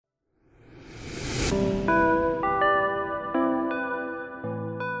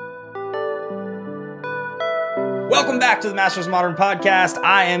Welcome back to the Masters of Modern podcast.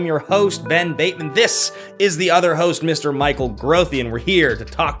 I am your host, Ben Bateman. This is the other host, Mr. Michael Grothy, and we're here to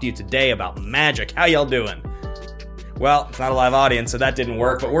talk to you today about Magic. How y'all doing? Well, it's not a live audience, so that didn't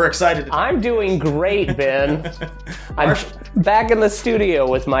work, but we're excited. I'm doing great, Ben. I'm back in the studio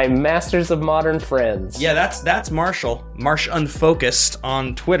with my Masters of Modern friends. Yeah, that's Marshall, Marsh Unfocused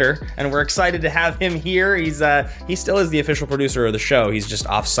on Twitter, and we're excited to have him here. He still is the official producer of the show. He's just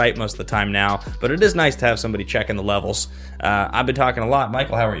off-site most of the time now, but it is nice to have somebody checking the levels. I've been talking a lot.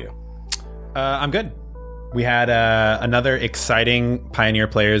 Michael, how are you? I'm good. We had another exciting Pioneer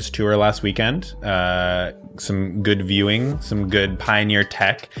Players Tour last weekend. Some good viewing, some good Pioneer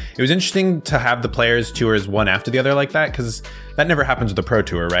tech. It was interesting to have the Players Tours one after the other like that, because that never happens with a Pro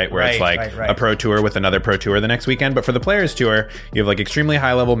Tour, right? Where it's like a Pro Tour with another Pro Tour the next weekend. But for the Players Tour, you have like extremely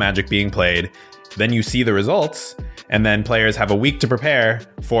high level Magic being played. Then you see the results, and then players have a week to prepare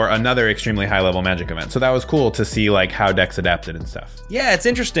for another extremely high-level Magic event. So that was cool to see like how decks adapted and stuff. Yeah, it's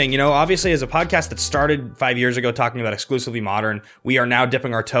interesting. You know, obviously as a podcast that started 5 years ago talking about exclusively Modern, we are now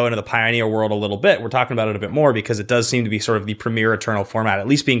dipping our toe into the Pioneer world a little bit. We're talking about it a bit more because it does seem to be sort of the premier Eternal format, at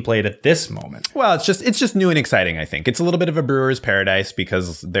least being played at this moment. Well, it's just new and exciting, I think. It's a little bit of a brewer's paradise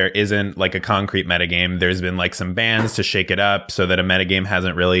because there isn't like a concrete metagame. There's been like some bans to shake it up so that a metagame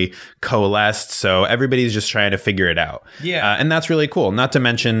hasn't really coalesced. So everybody's just trying to figure it out. Yeah. And that's really cool. Not to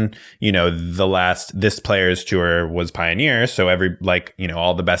mention, you know, this Players Tour was Pioneer. So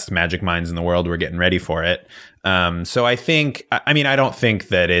all the best Magic minds in the world were getting ready for it. So I don't think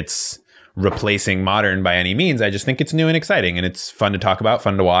that it's replacing Modern by any means. I just think it's new and exciting, and it's fun to talk about,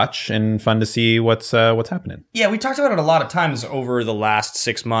 fun to watch, and fun to see what's happening. Yeah, we talked about it a lot of times over the last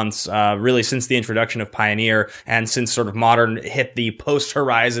 6 months, really since the introduction of Pioneer and since sort of Modern hit the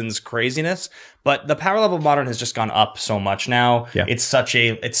post-Horizons craziness. But the power level of Modern has just gone up so much now. Yeah. It's such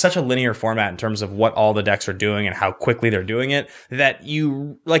a linear format in terms of what all the decks are doing and how quickly they're doing it, that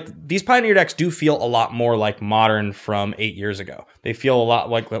these Pioneer decks do feel a lot more like Modern from 8 years ago. They feel a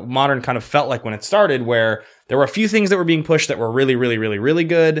lot like what Modern kind of felt like when it started, where there were a few things that were being pushed that were really, really, really, really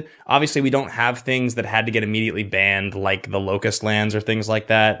good. Obviously, we don't have things that had to get immediately banned, like the Locust lands or things like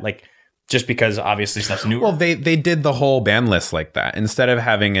that. Like, just because obviously stuff's new. Well, they did the whole ban list like that. Instead of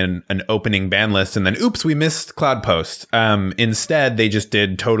having an opening ban list and then, oops, we missed Cloud Post. Instead, they just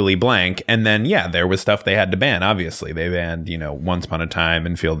did totally blank. And then, yeah, there was stuff they had to ban, obviously. They banned, Once Upon a Time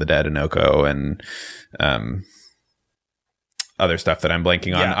and Field of the Dead and Oko and other stuff that I'm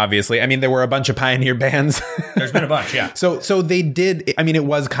blanking on, obviously. I mean, there were a bunch of Pioneer bans. There's been a bunch, yeah. So they did, I mean, it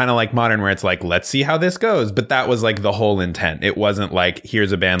was kind of like Modern where it's like, let's see how this goes. But that was like the whole intent. It wasn't like,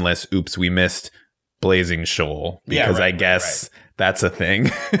 here's a ban list. Oops, we missed Blazing Shoal. Because I guess that's a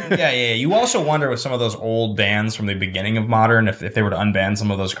thing. Yeah. You also wonder with some of those old bans from the beginning of Modern, if they were to unban some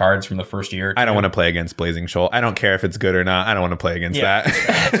of those cards from the first year. I don't want to play against Blazing Shoal. I don't care if it's good or not. I don't want to play against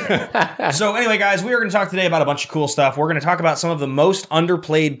that. So anyway, guys, we are going to talk today about a bunch of cool stuff. We're going to talk about some of the most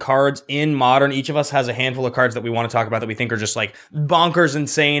underplayed cards in Modern. Each of us has a handful of cards that we want to talk about that we think are just like bonkers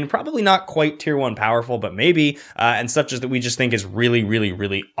insane. Probably not quite tier 1 powerful, but maybe. And stuff just that we just think is really, really,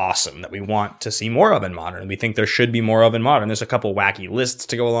 really awesome that we want to see more of in Modern. And we think there should be more of in Modern. There's a couple wacky lists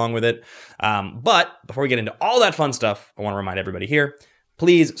to go along with it. But before we get into all that fun stuff, I want to remind everybody here,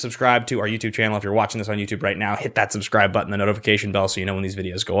 please subscribe to our YouTube channel. If you're watching this on YouTube right now, hit that subscribe button, the notification bell, so you know when these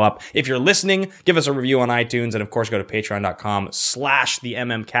videos go up. If you're listening, give us a review on iTunes, and of course, go to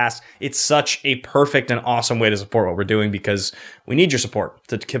patreon.com/theMMcast. It's such a perfect and awesome way to support what we're doing, because we need your support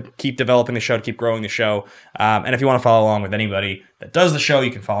to keep developing the show, to keep growing the show. And if you want to follow along with anybody that does the show,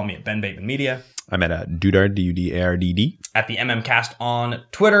 you can follow me at Ben Bateman Media. I'm at Dudard, Dudardd. At the MMcast on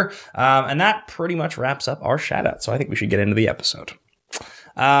Twitter. And that pretty much wraps up our shout out. So I think we should get into the episode.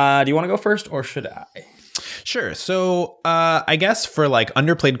 Do you want to go first, or should I? Sure. So I guess for like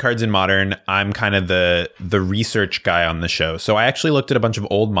underplayed cards in Modern, I'm kind of the research guy on the show. So I actually looked at a bunch of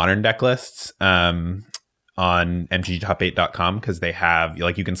old Modern deck lists on mtgtop8.com, because they have,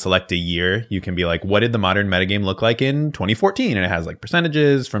 like, you can select a year. You can be like, what did the Modern metagame look like in 2014? And it has like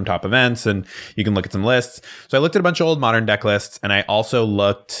percentages from top events, and you can look at some lists. So I looked at a bunch of old Modern deck lists, and I also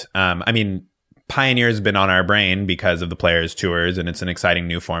looked, Pioneer's been on our brain because of the Players Tours, and it's an exciting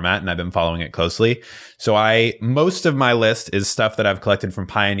new format, and I've been following it closely. So most of my list is stuff that I've collected from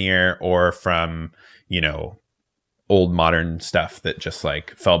Pioneer or from, old Modern stuff that just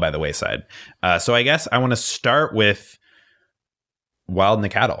like fell by the wayside. So I guess I want to start with Wild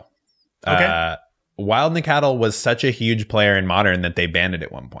Nicatl. Okay. Wild Nicatl was such a huge player in Modern that they banned it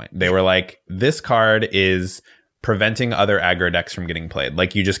at one point. They were like, this card is preventing other aggro decks from getting played.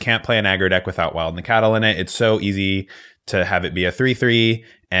 Like, you just can't play an aggro deck without Wild Nacatl in it. It's so easy to have it be a 3/3,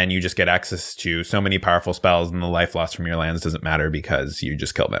 and you just get access to so many powerful spells, and the life loss from your lands doesn't matter because you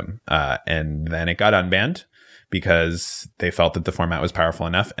just kill them. And then it got unbanned because they felt that the format was powerful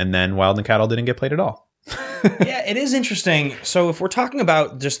enough, and then Wild Nacatl didn't get played at all. Yeah, it is interesting. So if we're talking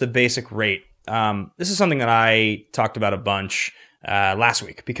about just the basic rate, this is something that I talked about a bunch last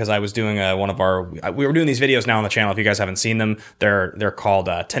week, because I was doing we were doing these videos now on the channel. If you guys haven't seen them, they're called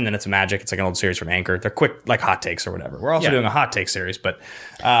 10 Minutes of Magic. It's like an old series from Anchor. They're quick, like hot takes or whatever. We're also doing a hot take series, but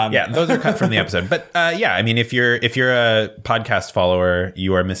yeah, those are cut from the episode. But yeah, I mean, if you're a podcast follower,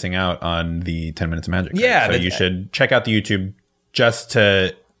 you are missing out on the 10 Minutes of Magic. Right? Yeah, so you should check out the YouTube just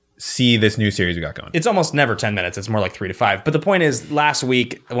to see this new series we got going. It's almost never 10 minutes. It's more like 3 to 5. But the point is, last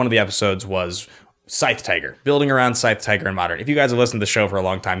week, one of the episodes was Scythe Tiger, building around Scythe Tiger in Modern. If you guys have listened to the show for a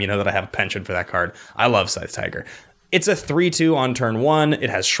long time, you know that I have a penchant for that card. I love Scythe Tiger. It's a 3/2 on turn 1. It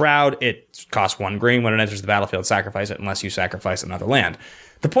has Shroud. It costs 1 green. When it enters the battlefield, sacrifice it unless you sacrifice another land.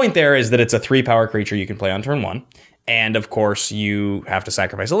 The point there is that it's a 3-power creature you can play on turn 1. And of course, you have to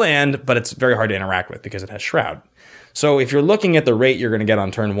sacrifice a land, but it's very hard to interact with because it has Shroud. So if you're looking at the rate you're going to get on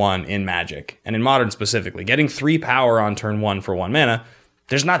turn 1 in Magic, and in Modern specifically, getting 3 power on turn 1 for 1 mana,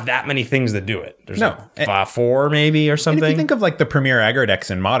 there's not that many things that do it. There's like 4 maybe or something. And if you think of like the premier aggro decks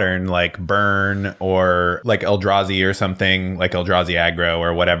in Modern, like Burn or like Eldrazi or something, like Eldrazi aggro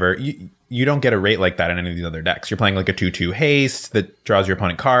or whatever, you don't get a rate like that in any of these other decks. You're playing like a 2/2 haste that draws your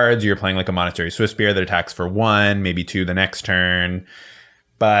opponent cards. You're playing like a Monastery Swiftspear that attacks for 1, maybe 2 the next turn.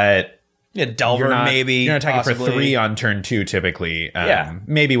 But yeah, Delver maybe. You're not attacking possibly for 3 on turn 2 typically.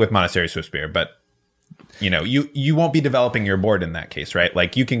 Maybe with Monastery Swiftspear, but you know, you won't be developing your board in that case, right?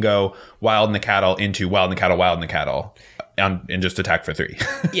 Like, you can go Wild Nacatl into Wild Nacatl, Wild Nacatl, and just attack for 3.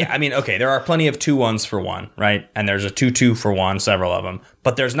 Yeah, I mean, okay, there are plenty of 2/1s for 1, right? And there's a 2/2 for 1, several of them.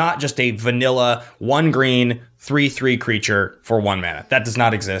 But there's not just a vanilla 1 green 3/3 creature for 1 mana. That does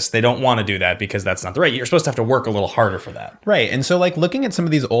not exist. They don't want to do that because that's not the right. You're supposed to have to work a little harder for that. Right. And so, like, looking at some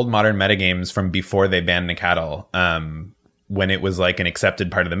of these old Modern metagames from before they banned Nacatl, when it was like an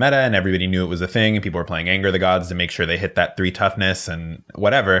accepted part of the meta and everybody knew it was a thing and people were playing Anger the Gods to make sure they hit that 3 toughness and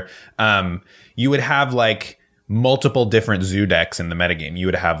whatever, you would have like multiple different zoo decks in the metagame. You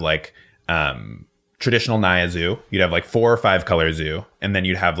would have like traditional Naya Zoo. You'd have like 4 or 5 color Zoo. And then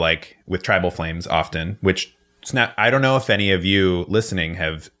you'd have like with Tribal Flames often, which I don't know if any of you listening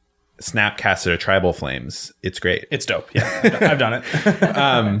have snapcasted a Tribal Flames. It's great. It's dope. Yeah, I've done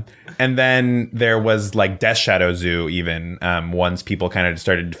it. And then there was like Death Shadow Zoo even. Once people kind of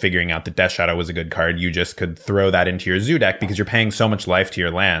started figuring out that Death Shadow was a good card, you just could throw that into your Zoo deck because you're paying so much life to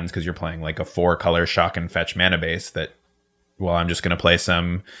your lands because you're playing like a 4-color shock and fetch mana base that, well, I'm just going to play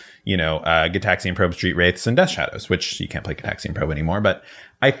some, Gitaxian Probe, Street Wraiths, and Death Shadows, which you can't play Gitaxian Probe anymore. But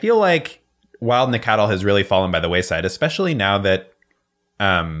I feel like Wild Nacatl has really fallen by the wayside, especially now that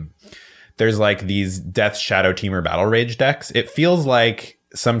there's like these Death Shadow Teamer Battle Rage decks. It feels like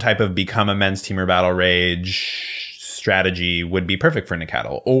some type of Become Immense Teamer Battle Rage strategy would be perfect for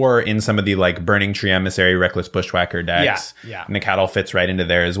Nacatl, or in some of the like Burning Tree Emissary, Reckless Bushwhacker decks. Yeah. Nacatl fits right into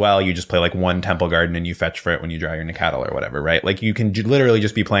there as well. You just play like 1 Temple Garden and you fetch for it when you draw your Nacatl or whatever, right? Like, you can literally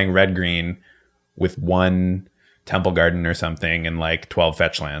just be playing red-green with 1 Temple Garden or something and like 12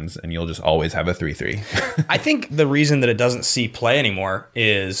 fetch lands, and you'll just always have a 3/3. I think the reason that it doesn't see play anymore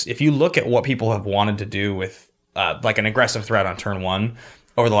is if you look at what people have wanted to do with like an aggressive threat on turn 1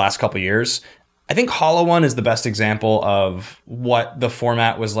 over the last couple of years, I think Hollow One is the best example of what the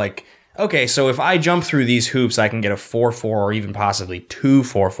format was like. Okay, so if I jump through these hoops, I can get a 4/4 or even possibly 2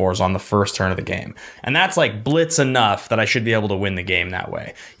 4/4s on the first turn of the game. And that's like blitz enough that I should be able to win the game that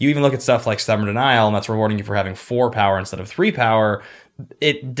way. You even look at stuff like Stubborn Denial, and that's rewarding you for having 4 power instead of 3 power.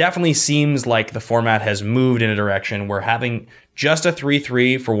 It definitely seems like the format has moved in a direction where having just a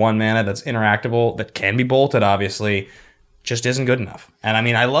 3/3 for 1 mana that's interactable, that can be bolted, obviously, just isn't good enough. And I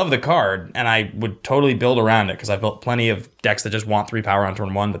mean, I love the card, and I would totally build around it because I've built plenty of decks that just want 3 power on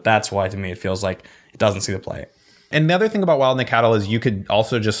turn 1, but that's why, to me, it feels like it doesn't see the play. And the other thing about Wild Nacatl is you could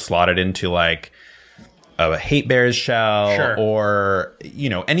also just slot it into like a Hate Bear's Shell, sure, or,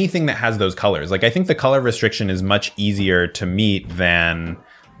 anything that has those colors. Like, I think the color restriction is much easier to meet than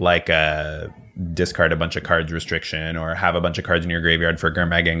like a discard a bunch of cards restriction or have a bunch of cards in your graveyard for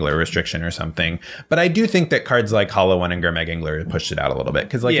Gurmag Angler restriction or something. But I do think that cards like Hollow One and Gurmag Angler pushed it out a little bit.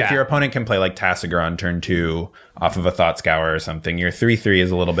 Because if your opponent can play like Tasigur on turn 2 off of a Thought Scour or something, your 3/3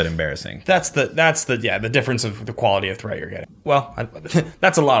 is a little bit embarrassing. That's the difference of the quality of threat you're getting. Well,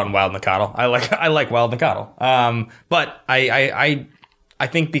 that's a lot on Wild Nacatl. I like Wild Nacatl. But I I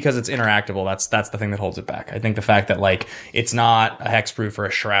think because it's interactable, that's the thing that holds it back. I think the fact that like it's not a hexproof or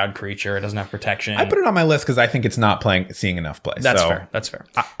a shroud creature, it doesn't have protection. I put it on my list because I think it's not seeing enough play. That's fair. That's fair.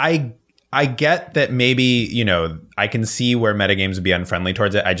 I get that maybe, you know, I can see where metagames would be unfriendly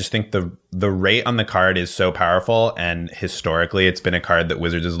towards it. I just think the rate on the card is so powerful, and historically it's been a card that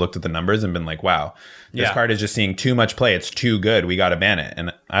Wizards has looked at the numbers and been like, wow, this card is just seeing too much play. It's too good. We got to ban it.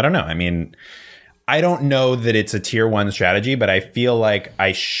 And I don't know. I mean, I don't know that it's a tier 1 strategy, but I feel like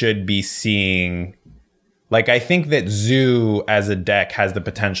I should be seeing... Like, I think that Zoo as a deck has the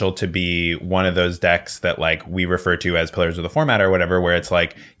potential to be one of those decks that, like, we refer to as pillars of the format or whatever, where it's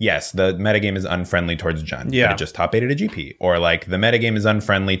like, yes, the metagame is unfriendly towards Jund, but it just top 8'd a GP. Or, like, the metagame is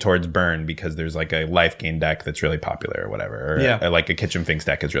unfriendly towards Burn because there's, like, a life gain deck that's really popular or whatever. Or, like, a Kitchen Finks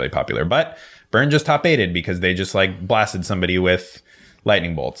deck is really popular. But Burn just top 8'd because they just, like, blasted somebody with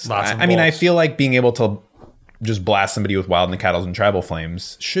lightning bolts. I mean, I feel like being able to just blast somebody with Wild Nacatls and Tribal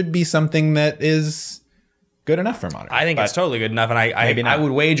Flames should be something that is... good enough for Modern. I think it's totally good enough, and I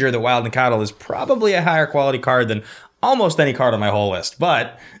would wager that Wild Nacatl is probably a higher quality card than almost any card on my whole list,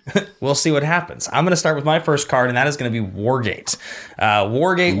 but we'll see what happens. I'm going to start with my first card, and that is going to be Wargate.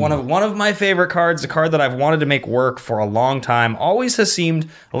 Wargate, one of my favorite cards, a card that I've wanted to make work for a long time, always has seemed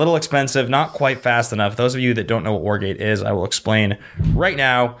a little expensive, not quite fast enough. Those of you that don't know what Wargate is, I will explain right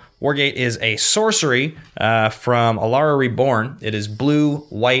now. Wargate is a sorcery from Alara Reborn. It is blue,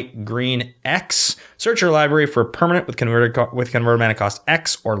 white, green, X. Search your library for a permanent with converted mana cost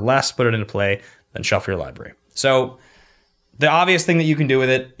X or less. Put it into play, then shuffle your library. So the obvious thing that you can do with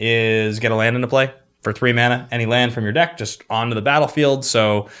it is get a land into play for 3 mana. Any land from your deck just onto the battlefield.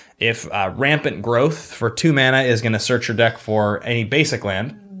 So if Rampant Growth for 2 mana is going to search your deck for any basic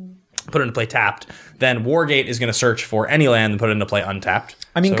land, put it into play tapped, then Wargate is going to search for any land and put it into play untapped.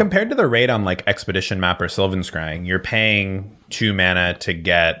 I mean, compared to the rate on like Expedition Map or Sylvan Scrying, you're paying 2 mana to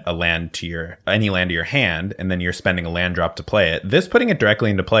get a land to any land to your hand, and then you're spending a land drop to play it. This putting it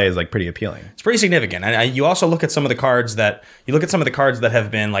directly into play is like pretty appealing. It's pretty significant. And you also look at some of the cards that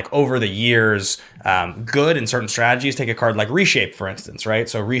have been like over the years good in certain strategies. Take a card like Reshape, for instance, right?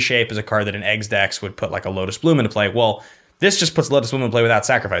 So Reshape is a card that in Eggs decks would put like a Lotus Bloom into play. Well, this just puts Lotus Bloom in play without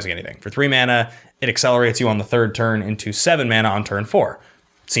sacrificing anything. For 3 mana, it accelerates you on the 3rd turn into 7 mana on turn 4.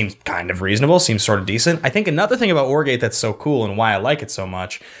 Seems kind of reasonable, seems sort of decent. I think another thing about Wargate that's so cool and why I like it so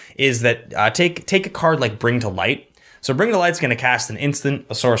much is that take a card like Bring to Light. So Bring to Light's going to cast an instant,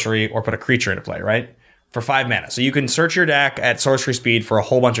 a sorcery, or put a creature into play, right? For 5 mana. So you can search your deck at sorcery speed for a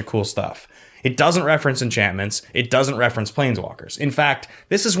whole bunch of cool stuff. It doesn't reference enchantments. It doesn't reference planeswalkers. In fact,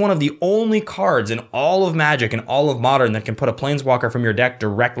 this is one of the only cards in all of Magic and all of Modern that can put a planeswalker from your deck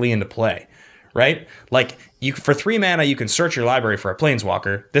directly into play, right? Like, for 3 mana, you can search your library for a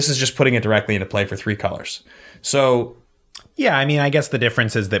planeswalker. This is just putting it directly into play for 3 colors. So, yeah, I mean, I guess the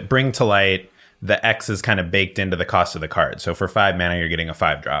difference is that Bring to Light, the X is kind of baked into the cost of the card. So for 5 mana, you're getting a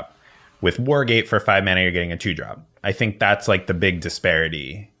 5-drop. With Wargate, for 5 mana, you're getting a 2-drop. I think that's like the big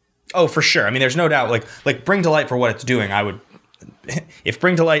disparity. Oh, for sure. I mean, there's no doubt. Like Bring to Light for what it's doing, I would... If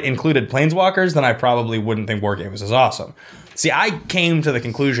Bring to Light included planeswalkers, then I probably wouldn't think Wargate was as awesome. See, I came to the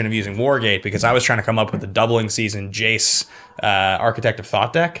conclusion of using Wargate because I was trying to come up with the doubling season Jace Architect of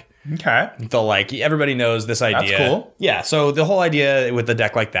Thought deck. Okay. So, like, everybody knows this idea. That's cool. Yeah, so the whole idea with the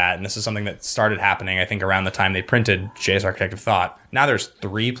deck like that, and this is something that started happening, I think, around the time they printed Jace Architect of Thought. Now there's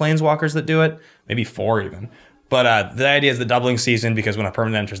 3 planeswalkers that do it, maybe 4 even. But the idea is the doubling season, because when a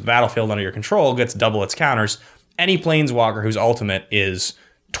permanent enters the battlefield under your control, gets double its counters. Any planeswalker whose ultimate is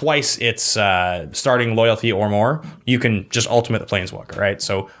twice its starting loyalty or more, you can just ultimate the planeswalker, right?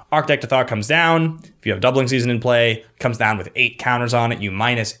 So Architect of Thought comes down. If you have doubling season in play, comes down with 8 counters on it. You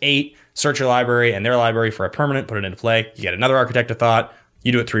 -8, search your library and their library for a permanent, put it into play. You get another Architect of Thought.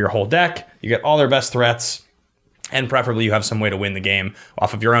 You do it through your whole deck. You get all their best threats. And preferably you have some way to win the game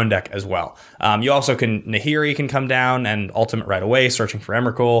off of your own deck as well. You also can, Nahiri can come down and ultimate right away, searching for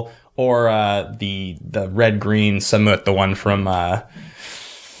Emrakul, or the red-green Samut, the one from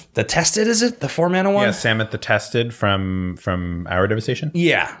the Tested, is it? The 4-mana one? Yeah, Samut the Tested from Our Devastation?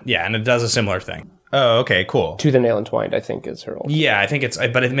 Yeah, and it does a similar thing. Oh, okay, cool. To the Nail Entwined, I think, is her ultimate. Yeah, I think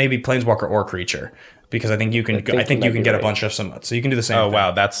but it may be Planeswalker or creature. Because I think you can get a bunch of Samuts. So you can do the same thing. Oh,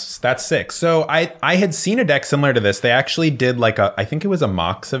 wow. That's sick. So I had seen a deck similar to this. They actually did like I think it was a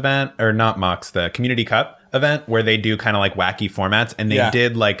Mox event, or not Mox, the Community Cup event, where they do kind of like wacky formats. And they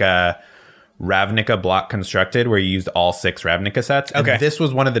did like a Ravnica block constructed, where you used all 6 Ravnica sets. And Okay. this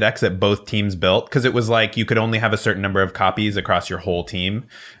was one of the decks that both teams built, because it was like you could only have a certain number of copies across your whole team.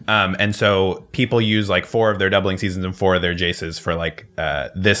 And so people use like 4 of their doubling seasons and 4 of their Jaces for like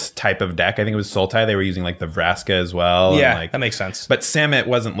this type of deck. I think it was Sultai. They were using like the Vraska as well. Yeah, and, like, that makes sense. But Samut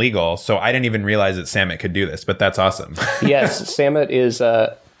wasn't legal, so I didn't even realize that Samut could do this, but that's awesome. Yes, Samut is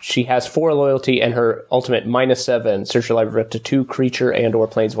she has 4 loyalty, and her ultimate -7. Search your library up to 2 creature and or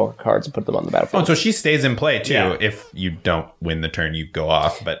planeswalker cards and put them on the battlefield. Oh, so she stays in play too. Yeah. If you don't win the turn, you go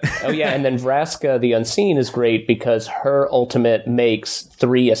off. But Oh yeah, and then Vraska the Unseen is great because her ultimate makes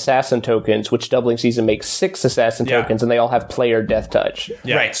 3 assassin tokens, which doubling season makes 6 assassin Yeah. tokens, and they all have player death touch.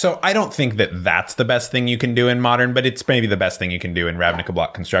 Yeah. right. So I don't think that that's the best thing you can do in Modern, but it's maybe the best thing you can do in Ravnica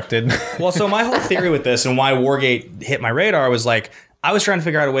block constructed. Well, so my whole theory with this and why Wargate hit my radar was like, I was trying to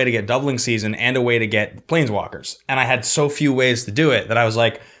figure out a way to get doubling season and a way to get planeswalkers. And I had so few ways to do it that I was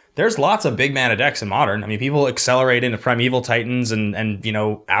like, there's lots of big mana decks in Modern. I mean, people accelerate into Primeval Titans and you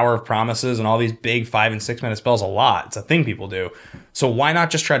know, Hour of Promises and all these big 5 and 6 mana spells a lot. It's a thing people do. So why not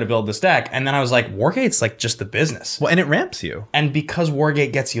just try to build this deck? And then I was like, Wargate's like just the business. Well, and it ramps you. And because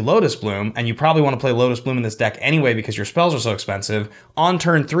Wargate gets you Lotus Bloom, and you probably want to play Lotus Bloom in this deck anyway because your spells are so expensive, on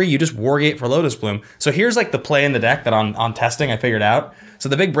turn 3, you just Wargate for Lotus Bloom. So here's like the play in the deck that on testing I figured out. So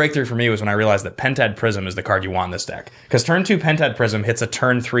the big breakthrough for me was when I realized that Pentad Prism is the card you want in this deck. Because turn 2 Pentad Prism hits a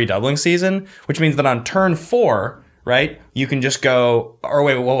turn 3 doubling season, which means that on turn 4, right, you can just go, or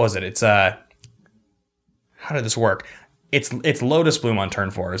wait, what was it? It's, how did this work? It's Lotus Bloom on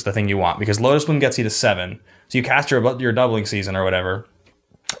turn 4 is the thing you want, because Lotus Bloom gets you to 7. So you cast your doubling season or whatever,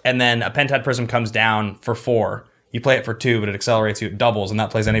 and then a Pentad Prism comes down for 4. You play it for 2, but it accelerates you, it doubles, and that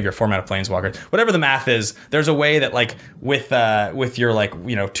plays any of your 4 mana planeswalkers. Whatever the math is, there's a way that like with your like,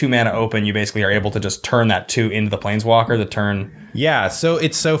 you know, 2 mana open, you basically are able to just turn that 2 into the planeswalker, the turn. Yeah, so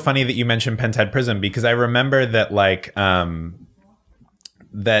it's so funny that you mentioned Pentad Prism, because I remember that like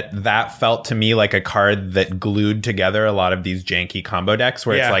that felt to me like a card that glued together a lot of these janky combo decks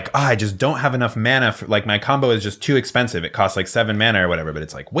where Yeah. it's like, I just don't have enough mana for, like, my combo is just too expensive. It costs like 7 mana or whatever, but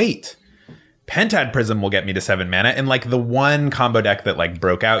it's like, wait, Pentad Prism will get me to 7 mana. And like the one combo deck that like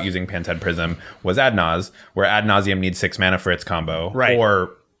broke out using Pentad Prism was Ad Naz, where Ad Nauseam needs 6 mana for its combo. Right.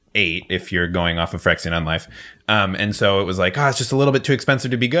 Or 8 if you're going off of Phyrexian Unlife. And so it was like, it's just a little bit too expensive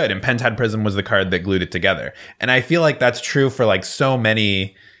to be good. And Pentad Prism was the card that glued it together. And I feel like that's true for like so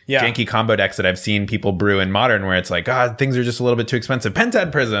many janky combo decks that I've seen people brew in Modern, where it's like, things are just a little bit too expensive.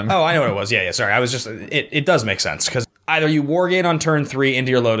 Pentad Prism. Oh, I know what it was. Yeah, sorry. I was just, it does make sense, because either you Wargate on turn 3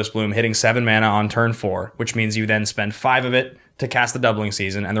 into your Lotus Bloom, hitting 7 mana on turn 4, which means you then spend 5 of it to cast the doubling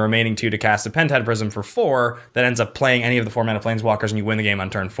season, and the remaining 2 to cast a Pentad Prism for 4 that ends up playing any of the 4 mana planeswalkers, and you win the game on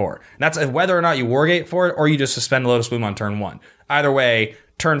turn 4. And that's whether or not you Wargate for it, or you just suspend Lotus Bloom on turn 1. Either way,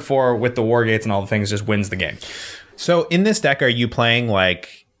 turn 4 with the Wargates and all the things just wins the game. So in this deck, are you playing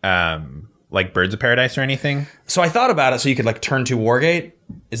like Birds of Paradise or anything? So I thought about it so you could like turn 2 Wargate.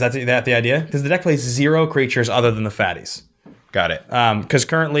 Is that the idea? Because the deck plays 0 creatures other than the fatties. Got it. Because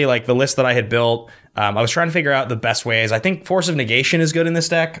currently, like the list that I had built, I was trying to figure out the best ways. I think Force of Negation is good in this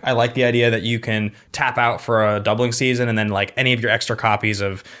deck. I like the idea that you can tap out for a doubling season, and then like any of your extra copies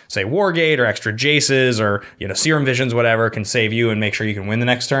of, say, Wargate or extra Jaces or, you know, Serum Visions, whatever, can save you and make sure you can win the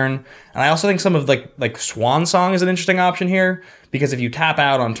next turn. And I also think some of like Swan Song is an interesting option here, because if you tap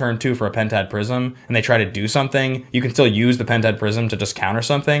out on turn 2 for a Pentad Prism and they try to do something, you can still use the Pentad Prism to just counter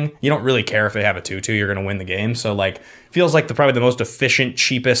something. You don't really care if they have a 2/2, you're going to win the game. So like, feels like probably the most efficient,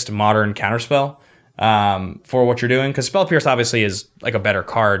 cheapest Modern counterspell for what you're doing. Because Spell Pierce obviously is like a better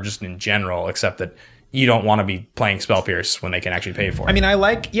card just in general, except that you don't want to be playing Spell Pierce when they can actually pay for it. I mean, I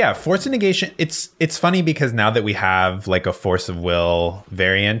like, Force of Negation. It's funny because now that we have like a Force of Will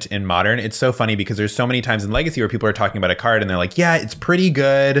variant in Modern, it's so funny because there's so many times in Legacy where people are talking about a card and they're like, yeah, it's pretty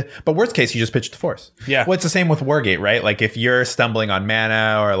good, but worst case, you just pitch the Force. Yeah. Well, it's the same with Wargate, right? Like if you're stumbling on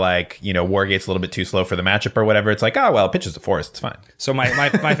mana or like, you know, Wargate's a little bit too slow for the matchup or whatever, it's like, it pitches the Force, it's fine. So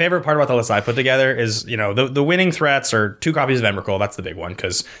my favorite part about the list I put together is, you know, the winning threats are 2 copies of Emrakul. That's the big one,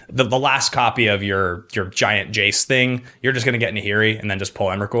 because the last copy of your giant Jace thing, you're just going to get Nahiri and then just pull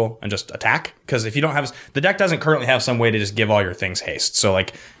Emrakul and just attack. Because if you don't have, the deck doesn't currently have some way to just give all your things haste. So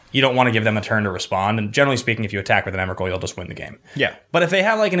like, you don't want to give them a turn to respond. And generally speaking, if you attack with an Emrakul, you'll just win the game. Yeah. But if they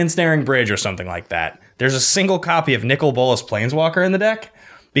have like an Ensnaring Bridge or something like that, there's a single copy of Nicol Bolas Planeswalker in the deck.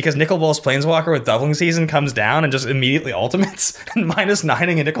 Because Nicol Bolas Planeswalker with doubling season comes down and just immediately ultimates. And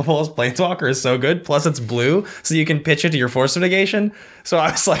 -9ing a Nicol Bolas Planeswalker is so good. Plus it's blue, so you can pitch it to your Force of Negation. So I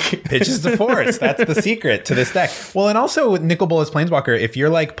was like, Pitches the Force. That's the secret to this deck. Well, and also with Nicol Bolas Planeswalker, if you're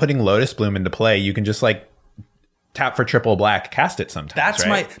like putting Lotus Bloom into play, you can just like tap for triple black, cast it sometimes.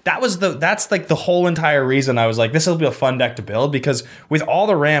 That's like the whole entire reason I was like, this will be a fun deck to build, because with all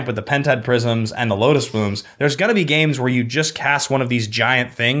the ramp with the Pentad Prisms and the Lotus Blooms, there's going to be games where you just cast one of these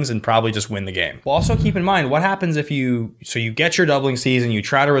giant things and probably just win the game. Well, also keep in mind what happens if you get your doubling season, you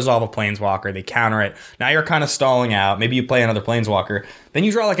try to resolve a Planeswalker, they counter it, now you're kind of stalling out, maybe you play another Planeswalker, then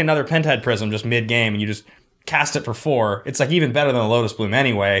you draw like another Pentad Prism just mid-game and you just cast it for 4. It's like even better than a Lotus Bloom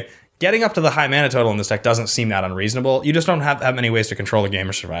anyway. Getting up to the high mana total in this deck doesn't seem that unreasonable. You just don't have that many ways to control the game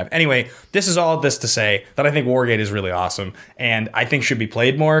or survive. Anyway, this is all this to say that I think Wargate is really awesome, and I think should be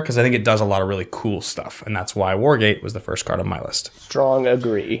played more because I think it does a lot of really cool stuff, and that's why Wargate was the first card on my list. Strong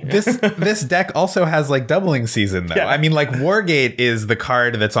agree. This deck also has like doubling season though. Yeah. I mean, like Wargate is the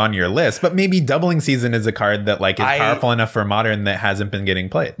card that's on your list, but maybe doubling season is a card that like is powerful enough for Modern that hasn't been getting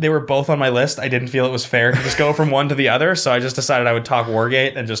played. They were both on my list. I didn't feel it was fair to just go from one to the other, so I just decided I would talk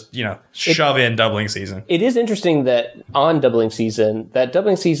Wargate and just, shove in doubling season. It is interesting that on doubling season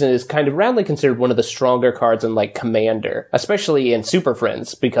is kind of roundly considered one of the stronger cards in like Commander, especially in Super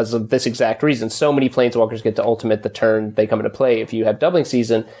Friends, because of this exact reason. So many Planeswalkers get to ultimate the turn they come into play if you have doubling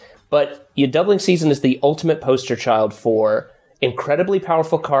season. But your doubling season is the ultimate poster child for incredibly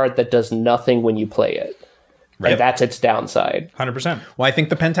powerful card that does nothing when you play it. Right. And that's its downside. 100%. Well, I think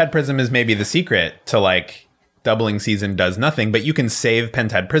the Pentad Prism is maybe the secret to like doubling season does nothing, but you can save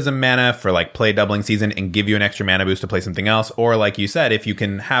Pentad Prism mana for like play doubling season and give you an extra mana boost to play something else. Or like you said, if you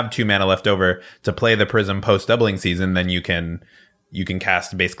can have 2 mana left over to play the Prism post doubling season, then you can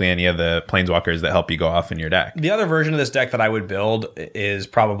cast basically any of the Planeswalkers that help you go off in your deck. The other version of this deck that I would build is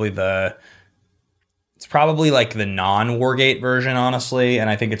probably like the non-Wargate version, honestly, and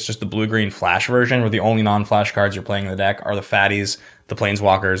I think it's just the blue-green flash version where the only non-flash cards you're playing in the deck are the fatties, the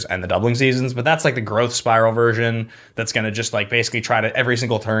Planeswalkers, and the doubling seasons. But that's like the growth spiral version that's going to just like basically try to every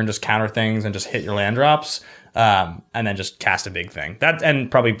single turn just counter things and just hit your land drops, and then just cast a big thing. That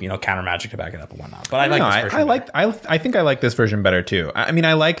and probably counter magic to back it up and whatnot. But I like this version. I think I like this version better too. I mean,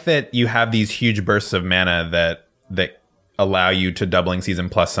 I like that you have these huge bursts of mana that allow you to doubling season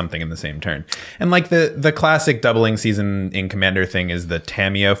plus something in the same turn. And like the classic doubling season in Commander thing is the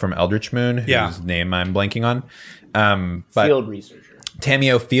Tameo from Eldritch Moon, whose name I'm blanking on. But Field Researcher.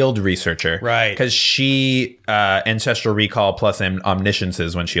 Tameo Field Researcher. Right. Because she Ancestral Recall plus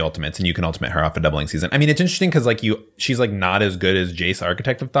Omnisciences when she ultimates, and you can ultimate her off a doubling season. I mean, it's interesting because like she's like not as good as Jace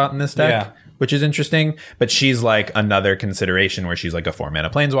Architect of Thought in this deck, which is interesting. But she's like another consideration where she's like a 4 mana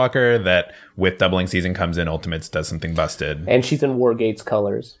Planeswalker that with doubling season comes in, ultimates, does something busted. And she's in Wargate's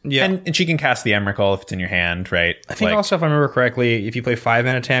colors. Yeah. And she can cast the Emrakul if it's in your hand, right? I think also, if I remember correctly, if you play 5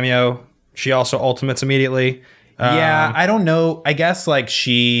 mana Tameo, she also ultimates immediately. Yeah, I don't know. I guess like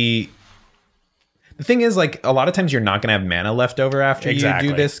the thing is like a lot of times you're not going to have mana left over after you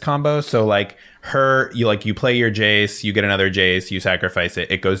do this combo. So like you play your Jace, you get another Jace, you sacrifice it,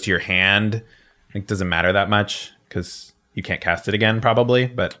 it goes to your hand. It doesn't matter that much because you can't cast it again probably.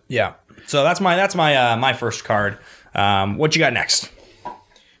 But yeah, so that's my first card. What you got next?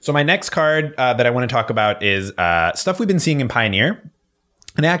 So my next card that I want to talk about is stuff we've been seeing in Pioneer.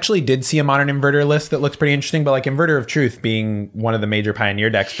 And I actually did see a Modern Inverter list that looks pretty interesting, but like Inverter of Truth being one of the major Pioneer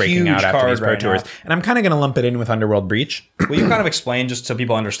decks breaking out after these Pro Tours. And I'm kind of going to lump it in with Underworld Breach. Will you kind of explain just so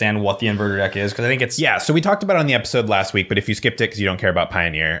people understand what the Inverter deck is? Because I think it's... Yeah, so we talked about it on the episode last week, but if you skipped it because you don't care about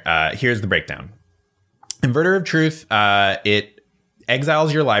Pioneer, here's the breakdown. Inverter of Truth, it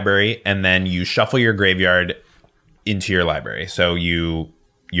exiles your library, and then you shuffle your graveyard into your library. So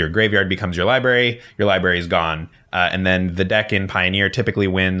your graveyard becomes your library is gone. And then the deck in Pioneer typically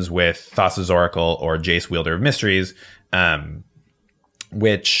wins with Thassa's Oracle or Jace Wielder of Mysteries,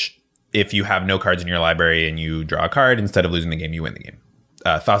 which if you have no cards in your library and you draw a card, instead of losing the game, you win the game.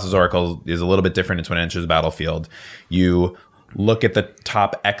 Thassa's Oracle is a little bit different. It's when it enters the battlefield. You look at the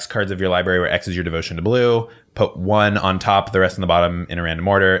top X cards of your library, where X is your devotion to blue, put 1 on top, the rest on the bottom in a random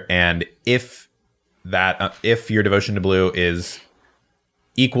order. And if your devotion to blue is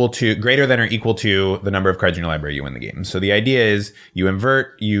greater than or equal to the number of cards in your library, you win the game. So the idea is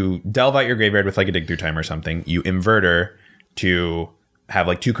you delve out your graveyard with like a dig through time or something. You inverter to have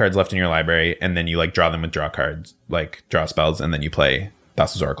like 2 cards left in your library, and then you like draw them with draw cards, like draw spells, and then you play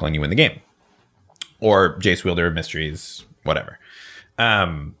Thassa's Oracle and you win the game. Or Jace Wielder of Mysteries, whatever.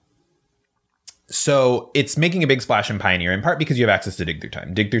 So it's making a big splash in Pioneer, in part because you have access to Dig Through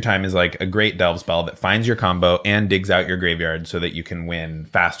Time. Dig Through Time is like a great delve spell that finds your combo and digs out your graveyard so that you can win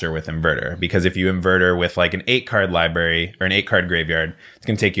faster with Inverter. Because if you Inverter with like an 8-card library or an 8-card graveyard, it's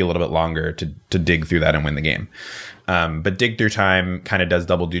going to take you a little bit longer to dig through that and win the game. But Dig Through Time kind of does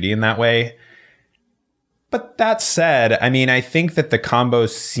double duty in that way. But that said, I mean, I think that the combo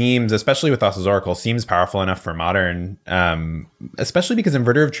seems, especially with Thassa's Oracle, seems powerful enough for Modern, especially because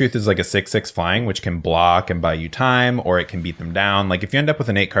Inverter of Truth is like a 6/6 flying, which can block and buy you time, or it can beat them down. Like if you end up with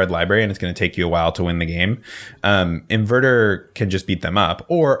an 8-card library and it's going to take you a while to win the game, Inverter can just beat them up.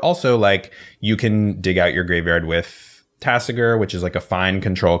 Or also like you can dig out your graveyard with Tasigur, which is like a fine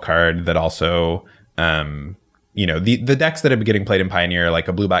control card that also... the decks that have been getting played in Pioneer are like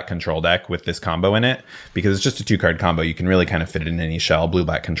a blue-black control deck with this combo in it, because it's just a 2-card combo. You can really kind of fit it in any shell.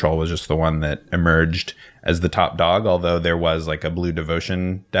 Blue-black control was just the one that emerged as the top dog, although there was like a blue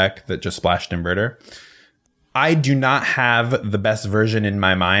devotion deck that just splashed Inverter. I do not have the best version in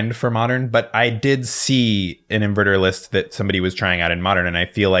my mind for Modern, but I did see an Inverter list that somebody was trying out in Modern, and I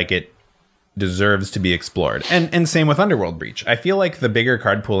feel like it deserves to be explored. And same with Underworld Breach. I feel like the bigger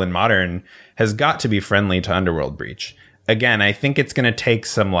card pool in Modern has got to be friendly to Underworld Breach. Again, I think it's going to take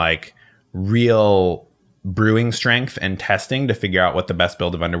some like real brewing strength and testing to figure out what the best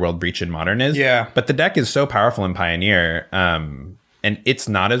build of Underworld Breach in Modern is. Yeah. But the deck is so powerful in Pioneer, and it's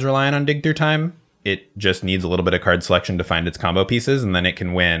not as reliant on dig through time. It just needs a little bit of card selection to find its combo pieces, and then it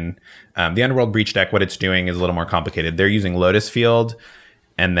can win. The Underworld Breach deck, what it's doing is a little more complicated. They're using Lotus Field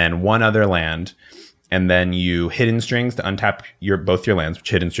and then one other land, and then you Hidden Strings to untap both your lands, which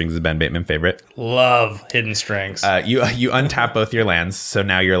Hidden Strings is Ben Bateman favorite. Love Hidden Strings. You untap both your lands, so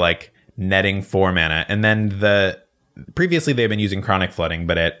now you're like netting 4 mana. And then previously they've been using Chronic Flooding,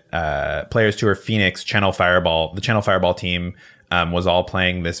 but at Players Tour Phoenix, Channel Fireball, the Channel Fireball team was all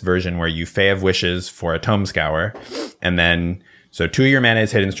playing this version where you Fae of Wishes for a Tome Scour, and then so 2 of your mana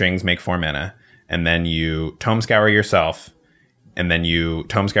is Hidden Strings, make 4 mana, and then you Tome Scour yourself, and then you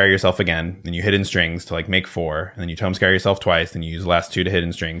Tome Scour yourself again, then you Hidden Strings to like make 4, and then you Tome Scour yourself twice, then you use the last 2 to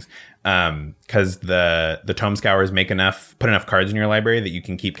Hidden Strings. Because the Tome Scours put enough cards in your library that you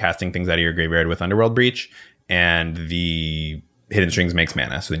can keep casting things out of your graveyard with Underworld Breach, and the Hidden Strings makes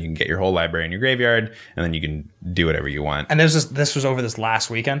mana, so then you can get your whole library in your graveyard, and then you can do whatever you want. And this was over this last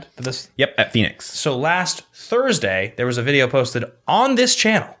weekend? Yep, at Phoenix. So last Thursday, there was a video posted on this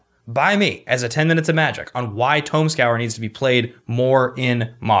channel by me as a 10 Minutes of Magic on why Tome Scour needs to be played more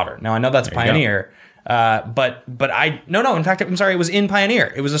in Modern. Now, I know that's Pioneer, but in fact, I'm sorry, it was in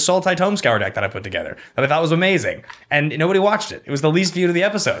Pioneer. It was a Sultai Tome Scour deck that I put together that I thought was amazing, and nobody watched it. It was the least viewed of the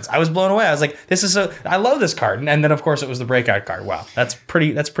episodes. I was blown away. I was like, I love this card. And then, of course, it was the breakout card. Wow, that's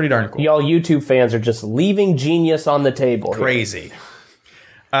pretty darn cool. Y'all YouTube fans are just leaving genius on the table. Crazy.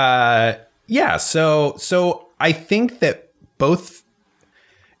 Yeah, so I think that both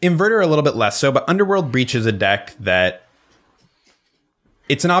Inverter a little bit less so, but Underworld Breach is a deck that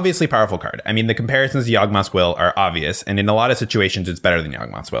it's an obviously powerful card. I mean, the comparisons to Yawgmoth's Will are obvious, and in a lot of situations, it's better than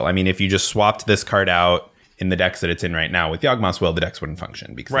Yawgmoth's Will. I mean, if you just swapped this card out in the decks that it's in right now with Yawgmoth's Will, the decks wouldn't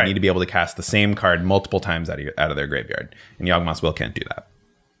function because they need to be able to cast the same card multiple times out of their graveyard, and Yawgmoth's Will can't do that.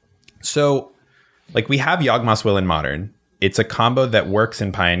 So, like, we have Yawgmoth's Will in Modern. It's a combo that works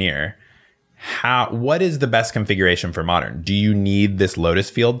in Pioneer. What is the best configuration for Modern? Do you need this Lotus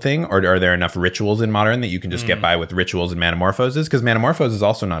Field thing, or are there enough rituals in Modern that you can just get by with rituals and Manamorphoses? Because Manamorphose is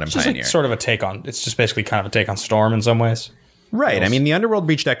also not in Pioneer. Sort of a take on. It's just basically kind of a take on Storm in some ways. Right. I mean, the Underworld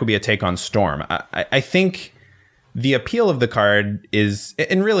Breach deck would be a take on Storm. I think the appeal of the card is,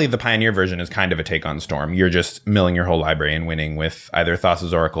 and really the Pioneer version is kind of a take on Storm. You're just milling your whole library and winning with either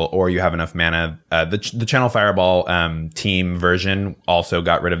Thassa's Oracle, or you have enough mana. The Channel Fireball team version also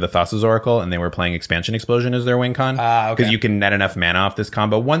got rid of the Thassa's Oracle, and they were playing Expansion Explosion as their win con. Because you can net enough mana off this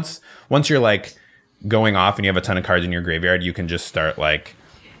combo. Once you're like going off and you have a ton of cards in your graveyard, you can just start like,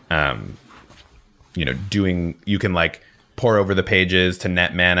 you can like pour over the pages to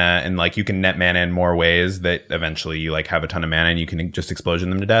net mana, and like you can net mana in more ways that eventually you like have a ton of mana and you can just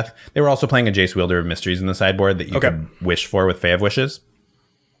explosion them to death. They were also playing a Jace Wielder of Mysteries in the sideboard that you could wish for with Fae of Wishes.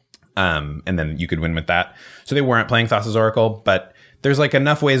 And then you could win with that. So they weren't playing Thassa's Oracle, but there's like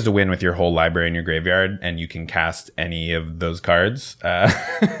enough ways to win with your whole library in your graveyard, and you can cast any of those cards.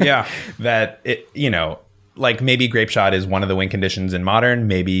 That it, like maybe Grape Shot is one of the win conditions in Modern.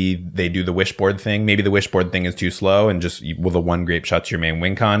 Maybe they do the Wishboard thing. Maybe the Wishboard thing is too slow, and just the one Grape Shot's your main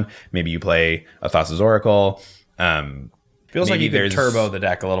win con. Maybe you play a Thassa's Oracle. Feels like you could turbo the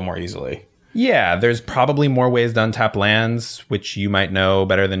deck a little more easily. Yeah, there's probably more ways to untap lands, which you might know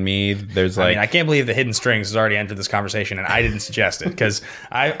better than me. I can't believe the Hidden Strings has already entered this conversation, and I didn't suggest it, because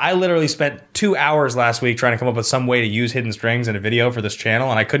I literally spent 2 hours last week trying to come up with some way to use Hidden Strings in a video for this channel,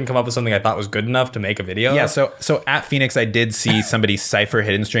 and I couldn't come up with something I thought was good enough to make a video. Yeah, so at Phoenix, I did see somebody cipher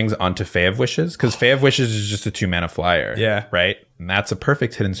Hidden Strings onto Fae of Wishes, because Fae of Wishes is just a 2-mana flyer. Yeah. Right? And that's a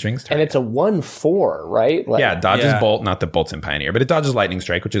perfect Hidden Strings target. And it's a 1/4, right? Like, yeah, it dodges Bolt, not that Bolt's in Pioneer, but it dodges Lightning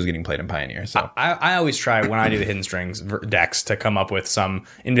Strike, which is getting played in Pioneer. So I always try when I do the Hidden Strings decks to come up with some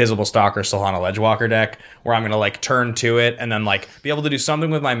Invisible Stalker Solana Ledgewalker deck where I'm going to like turn to it and then like be able to do something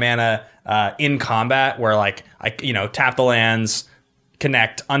with my mana in combat where like I tap the lands,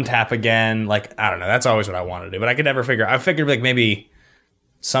 connect, untap again. Like, I don't know. That's always what I want to do. But I could never figure. I figured like maybe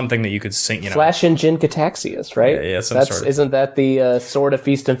something that you could sing. Flash Engine Cataxias, right? Yeah, some sort of. Isn't that the Sword of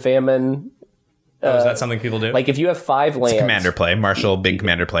Feast and Famine? Is that something people do? Like if you have 5 lands, it's commander play. Marshall, big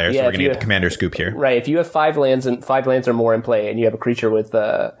commander player. So we're gonna get the commander scoop here. Right. If you have 5 lands and 5 lands or more in play, and you have a creature with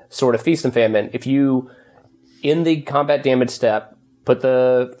Sword of Feast and Famine, if you in the combat damage step put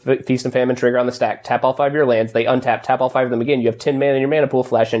the Feast and Famine trigger on the stack, tap all 5 of your lands, they untap, tap all 5 of them again. You have 10 mana in your mana pool.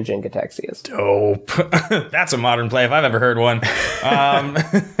 Flash Engine Cataxias. Dope. That's a modern play if I've ever heard one.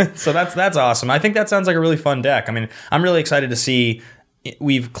 So that's awesome. I think that sounds like a really fun deck. I mean, I'm really excited to see.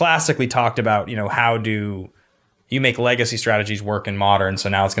 We've classically talked about, how do you make legacy strategies work in Modern, so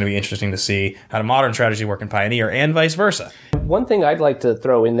now it's going to be interesting to see how do Modern strategy work in Pioneer and vice versa. One thing I'd like to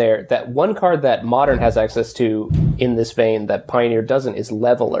throw in there, that one card that Modern has access to in this vein that Pioneer doesn't is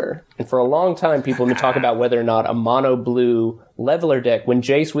Leveler. And for a long time, people have been talking about whether or not a mono-blue Leveler deck, when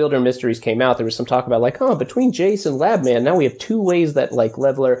Jace Wielder Mysteries came out, there was some talk about like, between Jace and Labman, now we have 2 ways that like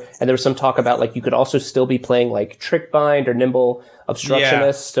Leveler, and there was some talk about like you could also still be playing like Trickbind or Nimble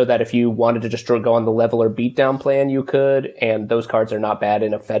Obstructionist, so that if you wanted to just go on the Leveler beatdown plan, you could, and those cards are not bad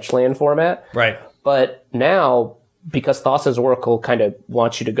in a fetch land format. Right. But now, because Thassa's Oracle kind of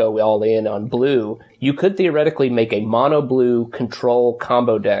wants you to go all in on blue, you could theoretically make a mono blue control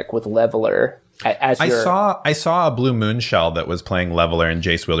combo deck with Leveler. I saw a Blue Moon Shell that was playing Leveler and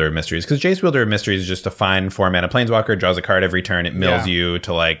Jace Wielder of Mysteries, because Jace Wielder of Mysteries is just a fine 4-mana planeswalker, draws a card every turn, it mills you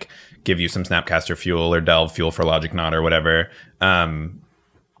to like give you some Snapcaster fuel or Delve fuel for Logic Knot or whatever. And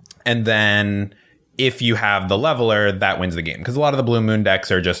then if you have the Leveler, that wins the game, because a lot of the Blue Moon decks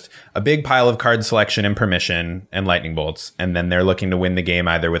are just a big pile of card selection and permission and Lightning Bolts, and then they're looking to win the game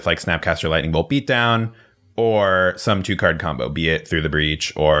either with like Snapcaster Lightning Bolt Beatdown or some 2-card combo, be it Through the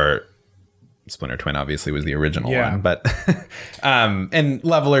Breach or Splinter Twin obviously was the original one, but and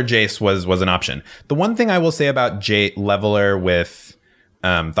Leveler Jace was an option. The one thing I will say about Leveler with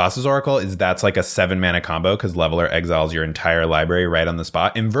Thassa's Oracle is that's like a 7-mana combo, because Leveler exiles your entire library right on the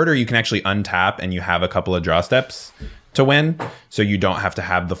spot. Inverter, you can actually untap and you have a couple of draw steps to win, so you don't have to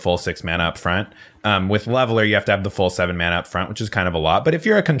have the full 6 mana up front. With Leveler, you have to have the full 7 mana up front, which is kind of a lot. But if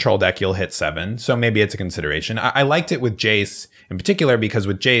you're a control deck, you'll hit 7, so maybe it's a consideration. I liked it with Jace in particular, because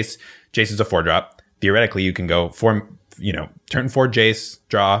with Jace is a 4-drop. Theoretically, you can go turn 4 Jace,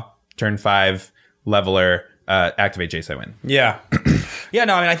 draw, turn 5 Leveler, activate Jace, I win. Yeah. Yeah,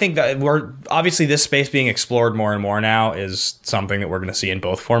 no, I mean, I think that we're obviously this space being explored more and more now is something that we're going to see in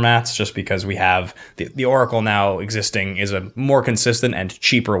both formats, just because we have the Oracle now existing is a more consistent and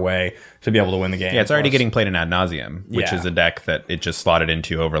cheaper way to be able to win the game. Yeah, it's already getting played in Ad Nauseam, which is a deck that it just slotted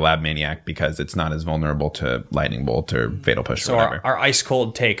into over Lab Maniac because it's not as vulnerable to Lightning Bolt or Fatal Push or whatever. Our ice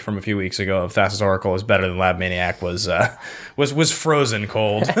cold take from a few weeks ago of Thassa's Oracle is better than Lab Maniac was frozen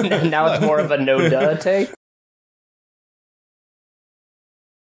cold. Now it's more of a no-duh take.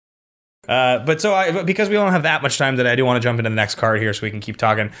 But because we don't have that much time today, I do want to jump into the next card here so we can keep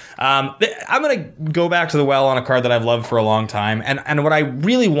talking. I'm going to go back to the well on a card that I've loved for a long time. And what I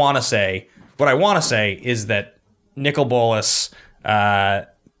really want to say, is that Nicol Bolas, the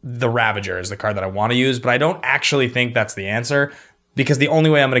Ravager, is the card that I want to use, but I don't actually think that's the answer, because the only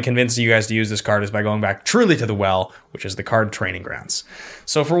way I'm going to convince you guys to use this card is by going back truly to the well, which is the card Training Grounds.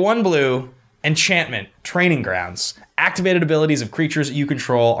 So for 1 blue, enchantment, Training Grounds. Activated abilities of creatures you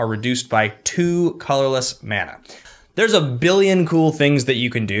control are reduced by 2 colorless mana. There's a billion cool things that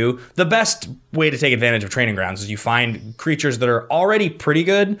you can do. The best way to take advantage of Training Grounds is you find creatures that are already pretty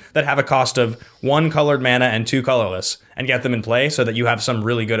good, that have a cost of 1 colored mana and 2 colorless, and get them in play so that you have some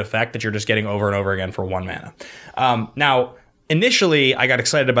really good effect that you're just getting over and over again for 1 mana. Now, initially, I got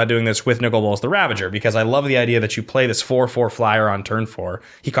excited about doing this with Nicol Bolas the Ravager, because I love the idea that you play this 4/4 flyer on turn 4.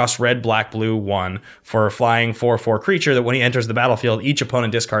 He costs red, black, blue, 1 for a flying 4/4 creature that when he enters the battlefield, each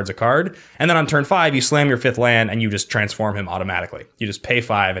opponent discards a card. And then on turn 5, you slam your 5th land and you just transform him automatically. You just pay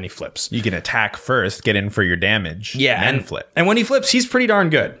 5 and he flips. You can attack first, get in for your damage, and flip. And when he flips, he's pretty darn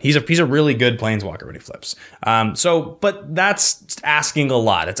good. He's a really good planeswalker when he flips. But that's asking a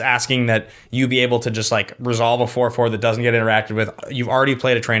lot. It's asking that you be able to just like resolve a 4/4 that doesn't get interacted with. You've already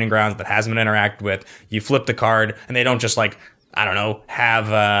played a Training Grounds that hasn't been interacted with. You flip the card, and they don't just like, I don't know,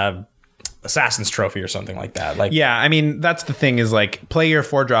 have Assassin's Trophy or something like that. Like, yeah, I mean, that's the thing is like play your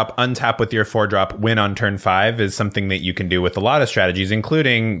 4-drop, untap with your 4-drop, win on turn 5 is something that you can do with a lot of strategies,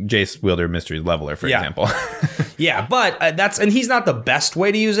 including Jace Wielder Mysteries Leveler, for example. Yeah, but and he's not the best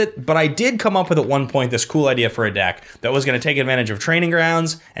way to use it, but I did come up with at one point this cool idea for a deck that was going to take advantage of Training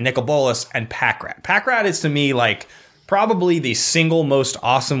Grounds and Nicol Bolas and Pack Rat. Pack Rat is to me like probably the single most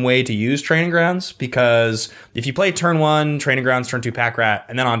awesome way to use Training Grounds, because if you play turn 1, Training Grounds, turn 2, Pack Rat,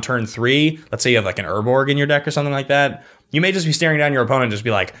 and then on turn 3, let's say you have like an Urborg in your deck or something like that, you may just be staring down your opponent and just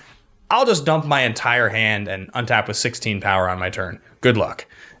be like, I'll just dump my entire hand and untap with 16 power on my turn. Good luck.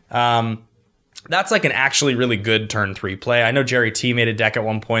 That's like an actually really good turn 3 play. I know Jerry T made a deck at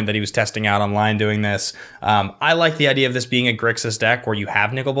one point that he was testing out online doing this. I like the idea of this being a Grixis deck where you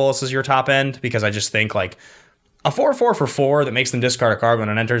have Nicol Bolas as your top end, because I just think like a 4/4 for 4 that makes them discard a card when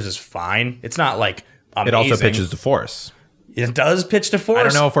it enters is fine. It's not like amazing. It also pitches to Force. It does pitch to Force. I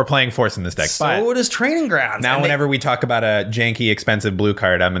don't know if we're playing Force in this deck, so does Training Grounds. Now, whenever we talk about a janky, expensive blue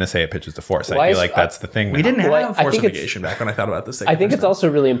card, I'm going to say it pitches to Force. I feel like that's the thing. We didn't have Force of it's- Negation back when I thought about this thing. I think it's also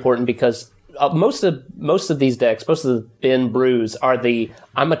really important because most of these decks, most of the bin brews are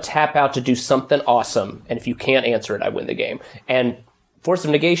I'm a tap out to do something awesome, and if you can't answer it, I win the game. And Force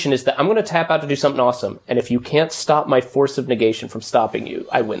of Negation is that I'm going to tap out to do something awesome, and if you can't stop my Force of Negation from stopping you,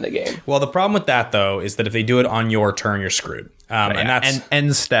 I win the game. Well, the problem with that, though, is that if they do it on your turn, you're screwed. And that's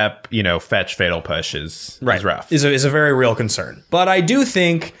end step, fetch, fatal push is rough. Is a very real concern. But I do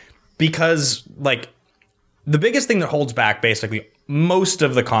think, because like the biggest thing that holds back basically most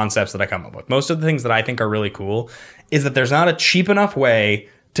of the concepts that I come up with, most of the things that I think are really cool, is that there's not a cheap enough way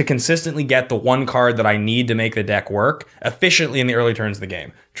to consistently get the one card that I need to make the deck work efficiently in the early turns of the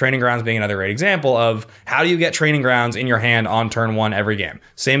game. Training Grounds being another great example of how do you get Training Grounds in your hand on turn 1 every game.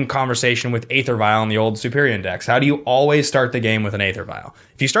 Same conversation with Aether Vial in the old Superior decks. How do you always start the game with an Aether Vial?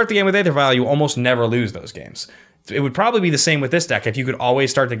 If you start the game with Aether Vial, you almost never lose those games. It would probably be the same with this deck. If you could always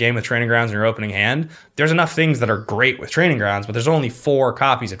start the game with Training Grounds in your opening hand, there's enough things that are great with Training Grounds, but there's only 4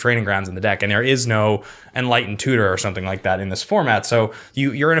 copies of Training Grounds in the deck, and there is no Enlightened Tutor or something like that in this format. So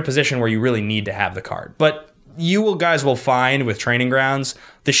you're in a position where you really need to have the card. But you guys will find with Training Grounds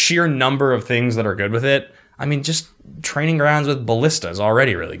the sheer number of things that are good with it. I mean, just Training Grounds with Ballista is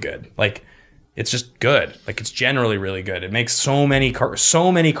already really good. Like, it's just good. Like, it's generally really good. It makes so many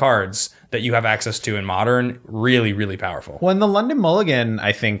cards that you have access to in Modern really, really powerful. Well, and the London Mulligan,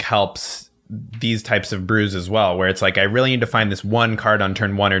 I think, helps these types of brews as well, where it's like, I really need to find this one card on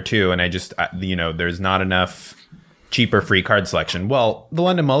turn 1 or 2, and I just, there's not enough cheaper free card selection. Well, the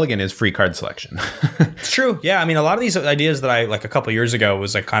London Mulligan is free card selection. It's true. Yeah, I mean, a lot of these ideas that I, like a couple years ago,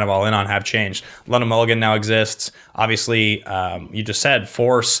 was like kind of all in on have changed. London Mulligan now exists. Obviously, you just said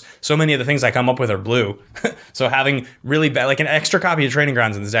Force. So many of the things I come up with are blue. So having really bad, like an extra copy of Training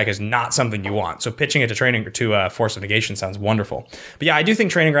Grounds in this deck is not something you want. So pitching it to Force of Negation sounds wonderful. But yeah, I do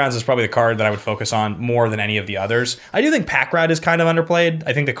think Training Grounds is probably the card that I would focus on more than any of the others. I do think Pack Rat is kind of underplayed.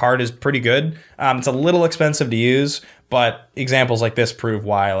 I think the card is pretty good. It's a little expensive to use, but examples like this prove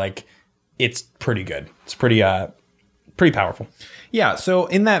why. Like, it's pretty good. It's pretty powerful. Yeah, so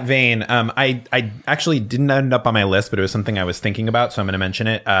in that vein, I actually didn't end up on my list, but it was something I was thinking about, so I'm going to mention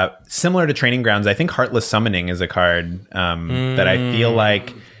it. Similar to Training Grounds, I think Heartless Summoning is a card that I feel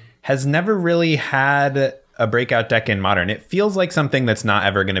like has never really had a breakout deck in Modern. It feels like something that's not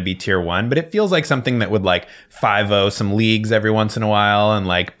ever going to be tier 1, but it feels like something that would like 5-0 some leagues every once in a while and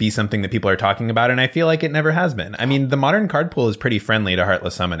like be something that people are talking about, and I feel like it never has been. I mean, the Modern card pool is pretty friendly to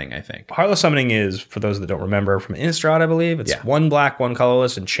Heartless Summoning, I think. Heartless Summoning is, for those that don't remember, from Innistrad, I believe. It's 1 black, 1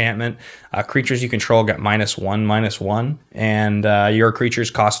 colorless enchantment. Creatures you control get -1/-1, and your creatures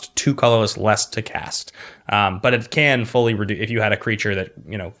cost 2 colorless less to cast. But it can fully reduce if you had a creature that,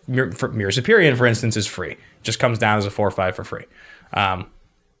 Mirror Superior, for instance, is free. Just comes down as a 4/5 for free.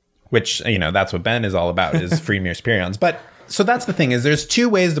 Which, that's what Ben is all about, is free Mirror Superions. But so that's the thing, is there's 2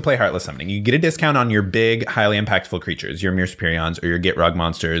 ways to play Heartless Summoning. You get a discount on your big, highly impactful creatures, your Mirror Superions or your Gitrog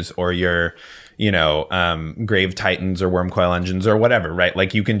monsters or your, Grave Titans or Wormcoil Engines or whatever, right?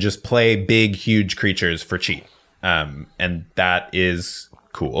 Like, you can just play big, huge creatures for cheap. And that is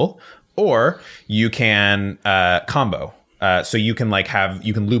cool. Or you can combo. So you can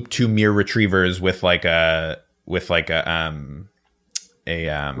you can loop 2 Mirror Retrievers with a Reckless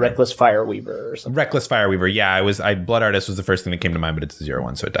Fireweaver or something. Reckless Fireweaver. Yeah, Blood Artist was the first thing that came to mind, but it's a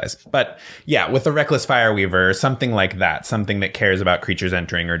 0/1, so it dies. But yeah, with a Reckless Fireweaver, something like that, something that cares about creatures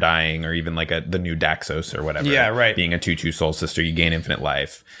entering or dying, or even like the new Daxos or whatever. Yeah, right. Being a 2/2 Soul Sister, you gain infinite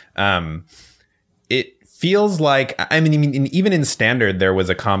life. It feels like, I mean, even in Standard, there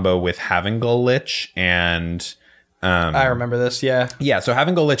was a combo with Havengull Lich and I remember this, yeah. Yeah, so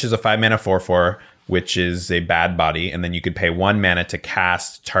Having Go Lich is a 5-mana 4/4, which is a bad body, and then you could pay 1 mana to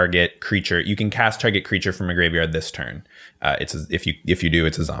cast target creature. You can cast target creature from a graveyard this turn. If you do,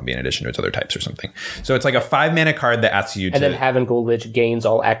 it's a zombie in addition to its other types or something. So it's like a 5-mana card that asks you to... And then Having Go Lich gains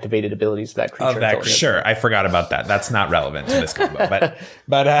all activated abilities of that creature. Sure, I forgot about that. That's not relevant to this combo.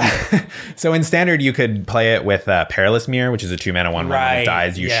 But so in Standard, you could play it with Perilous Mirror, which is a 2-mana 1/1. When it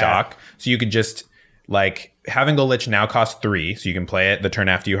dies, you shock. So you could just, like, Having Go Lich now costs 3, so you can play it the turn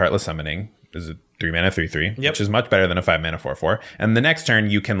after you Heartless Summoning. Is a 3-mana 3/3, which is much better than a 5-mana 4/4. And the next turn,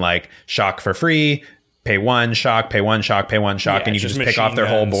 you can, like, shock for free, pay 1, shock, pay 1, shock, pay 1, shock, and you can just pick off their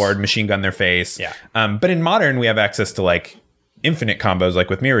whole board, machine gun their face. Yeah. But in Modern, we have access to, like, infinite combos, like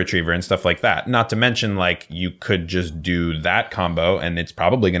with Mirror Retriever and stuff like that. Not to mention, like, you could just do that combo, and it's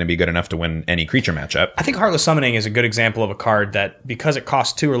probably going to be good enough to win any creature matchup. I think Heartless Summoning is a good example of a card that, because it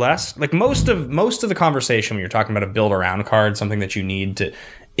costs 2 or less, like most of the conversation when you're talking about a build around card, something that you need to...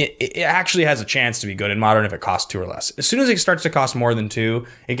 It actually has a chance to be good in Modern if it costs 2 or less. As soon as it starts to cost more than 2,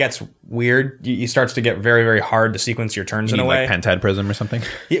 it gets weird. It starts to get very, very hard to sequence your turns in a way. Like Pentad Prism or something?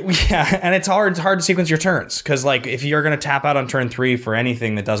 Yeah, and it's hard to sequence your turns. Because, like, if you're going to tap out on turn 3 for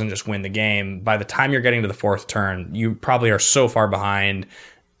anything that doesn't just win the game, by the time you're getting to the 4th turn, you probably are so far behind.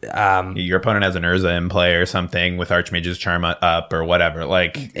 Your opponent has an Urza in play or something with Archmage's Charm up or whatever.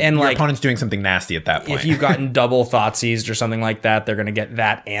 Like, and your opponent's doing something nasty at that point. If you've gotten double Thoughtseized or something like that, they're going to get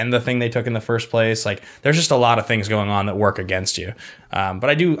that and the thing they took in the first place. Like, there's just a lot of things going on that work against you.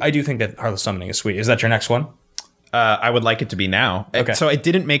 But I do think that Heartless Summoning is sweet. Is that your next one? I would like it to be now. Okay. So it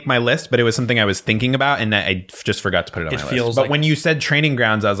didn't make my list, but it was something I was thinking about, and I just forgot to put it on my list. But when you said Training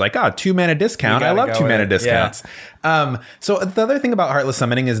Grounds, I was like, 2-mana discount. I love 2-mana discounts. Yeah. So the other thing about Heartless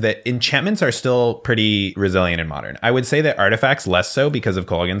Summoning is that enchantments are still pretty resilient in Modern. I would say that artifacts less so because of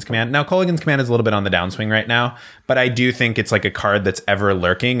Kolaghan's Command. Now, Kolaghan's Command is a little bit on the downswing right now, but I do think it's like a card that's ever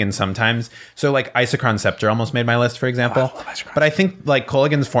lurking, and sometimes... So like Isochron Scepter almost made my list, for example. But I think like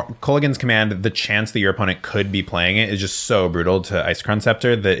Kolaghan's Command, the chance that your opponent could be playing it is just so brutal to Isochron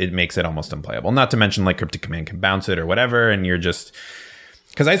Scepter that it makes it almost unplayable. Not to mention like Cryptic Command can bounce it or whatever, and you're just...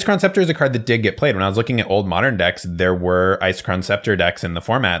 Because Isochron Scepter is a card that did get played. When I was looking at old Modern decks, there were Isochron Scepter decks in the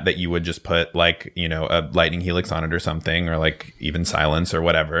format that you would just put like, you know, a Lightning Helix on it or something, or like even Silence or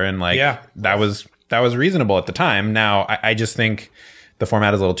whatever. And like, that was reasonable at the time. Now, I just think the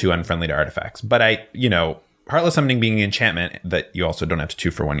format is a little too unfriendly to artifacts. But Heartless Summoning being an enchantment that you also don't have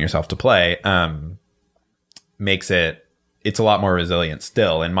to 2-for-1 yourself to play, makes it's a lot more resilient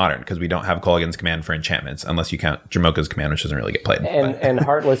still in Modern because we don't have Kolaghan's Command for enchantments unless you count Jamoka's Command, which doesn't really get played. And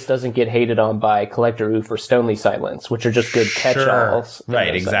Heartless doesn't get hated on by Collector Oof or Stonely Silence, which are just good catch-alls. Sure.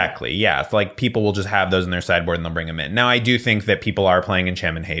 Right, exactly. Yeah, it's like people will just have those in their sideboard and they'll bring them in. Now, I do think that people are playing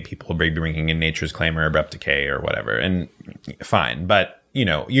enchantment hate. People will be bringing in Nature's Claim or Abrupt Decay or whatever, and fine. But you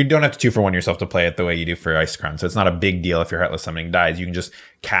don't have to 2-for-1 yourself to play it the way you do for Isochron. So it's not a big deal if your Heartless Summoning dies. You can just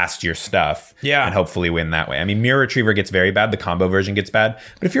cast your stuff and hopefully win that way. I mean, Mirror Retriever gets very bad. The combo version gets bad.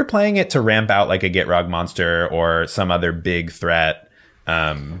 But if you're playing it to ramp out like a Gitrog monster or some other big threat,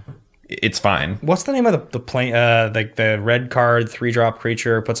 it's fine. What's the name of the red card 3-drop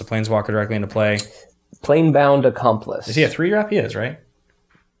creature puts a planeswalker directly into play? Planebound Accomplice. Is he a 3-drop? He is, right?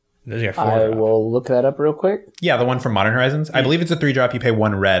 I will look that up real quick. Yeah, the one from Modern Horizons. I believe it's a 3-drop. You pay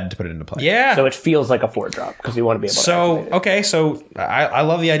 1 red to put it into play. Yeah. So it feels like a 4-drop because you want to be able to activate it. Okay, so I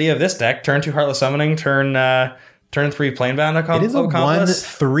love the idea of this deck. Turn 2 Heartless Summoning, turn 3 Planebound Accomplice. It is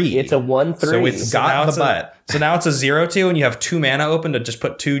a 1/3. It's a 1/3. So it's got the butt. So now it's a 0/2 and you have 2 mana open to just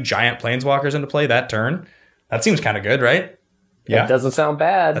put 2 giant planeswalkers into play that turn. That seems kind of good, right? Yeah. It doesn't sound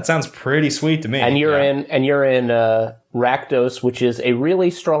bad. That sounds pretty sweet to me. And you're in Rakdos, which is a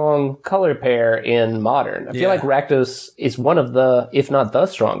really strong color pair in Modern. I feel like Rakdos is one of the, if not the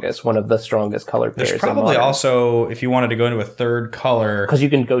strongest, one of the strongest color pairs. There's probably also, if you wanted to go into a third color, because you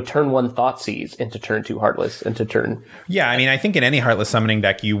can go turn 1 Thoughtseize into turn 2 Heartless into turn. Yeah, I mean, I think in any Heartless Summoning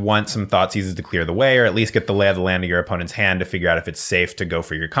deck, you want some Thoughtseizes to clear the way, or at least get the lay of the land of your opponent's hand to figure out if it's safe to go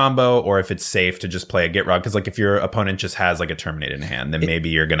for your combo, or if it's safe to just play a Gitrog. Because like if your opponent just has like a Terminate in hand, then maybe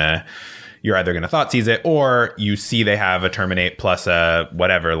you're either going to Thoughtseize it, or you see they have a Terminate plus a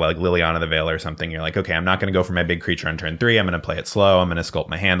whatever, like Liliana the Veil or something. You're like, okay, I'm not going to go for my big creature on turn 3. I'm going to play it slow. I'm going to sculpt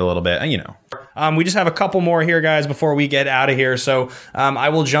my hand a little bit, We just have a couple more here, guys, before we get out of here. So I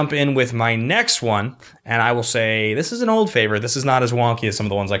will jump in with my next one, and I will say this is an old favorite. This is not as wonky as some of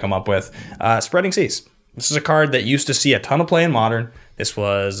the ones I come up with. Spreading Seas. This is a card that used to see a ton of play in Modern. This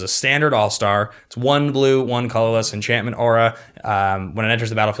was a standard all-star. It's 1 blue, 1 colorless, enchantment aura. When it enters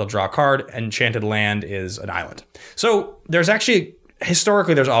the battlefield, draw a card. Enchanted land is an island. So there's actually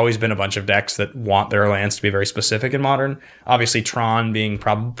historically, there's always been a bunch of decks that want their lands to be very specific in Modern. Obviously, Tron being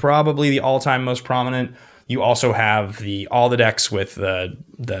probably the all-time most prominent. You also have all the decks with the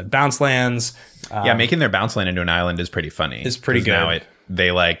bounce lands. Making their bounce land into an island is pretty funny. It's pretty good. Now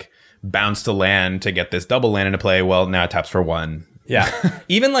they like bounced a land to get this double land into play. Well, now it taps for 1. Yeah.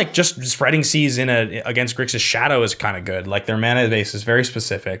 Even like just spreading seas against Grixis Shadow is kind of good. Like their mana base is very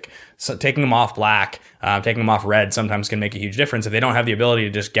specific. So taking them off black, taking them off red sometimes can make a huge difference if they don't have the ability to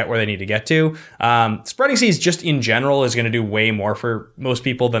just get where they need to get to. Spreading seas just in general is going to do way more for most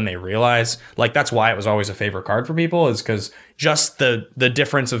people than they realize. Like that's why it was always a favorite card for people, is because just the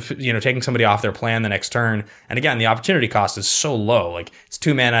difference of, taking somebody off their plan the next turn. And again, the opportunity cost is so low. Like it's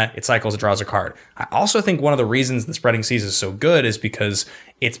 2 mana, it cycles, it draws a card. I also think one of the reasons the Spreading Seas is so good is because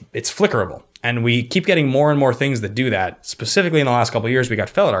it's flickerable. And we keep getting more and more things that do that. Specifically in the last couple of years, we got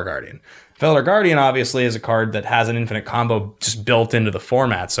Felidar Guardian. Felidar Guardian obviously is a card that has an infinite combo just built into the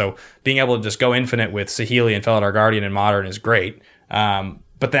format. So being able to just go infinite with Saheeli and Felidar Guardian in Modern is great.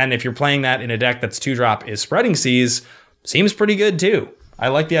 But then if you're playing that in a deck that's 2-drop is Spreading Seas, seems pretty good too. I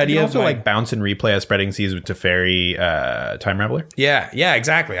like the idea of also like bounce and replay a Spreading Seas with Teferi Time Reveler. Yeah,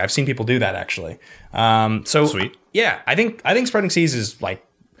 exactly. I've seen people do that actually. So sweet. Yeah, I think Spreading Seas is like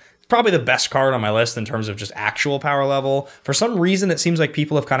probably the best card on my list in terms of just actual power level. For some reason, it seems like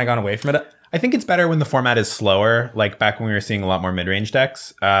people have kind of gone away from it. I think it's better when the format is slower, like back when we were seeing a lot more mid-range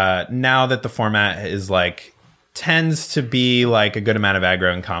decks. Now that the format is like tends to be like a good amount of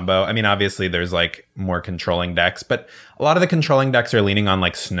aggro and combo. I mean, obviously there's like more controlling decks, but a lot of the controlling decks are leaning on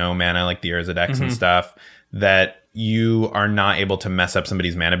like snow mana, like the Urza decks and stuff, that you are not able to mess up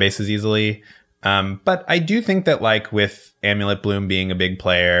somebody's mana bases easily. But I do think that like with Amulet Bloom being a big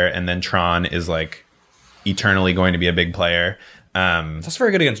player, and then Tron is like eternally going to be a big player. That's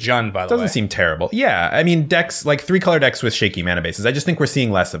very good against Jund, by the way. Doesn't seem terrible. Yeah, I mean decks like 3-color decks with shaky mana bases. I just think we're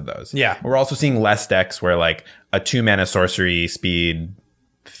seeing less of those. Yeah, we're also seeing less decks where like a 2-mana sorcery speed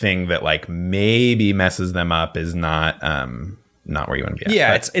thing that like maybe messes them up is not where you want to be at.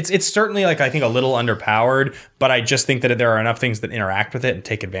 Yeah, it's certainly like I think a little underpowered, but I just think that there are enough things that interact with it and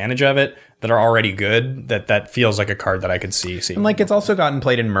take advantage of it that are already good that feels like a card that I could see. And like it's also gotten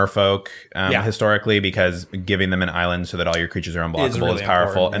played in Merfolk historically, because giving them an island so that all your creatures are unblockable is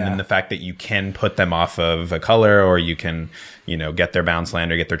powerful. And then the fact that you can put them off of a color, or you can, get their bounce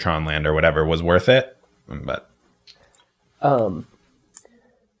land or get their Tron land or whatever, was worth it. But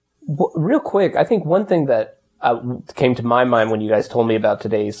real quick, I think one thing that came to my mind when you guys told me about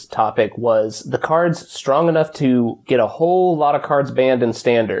today's topic was the cards strong enough to get a whole lot of cards banned in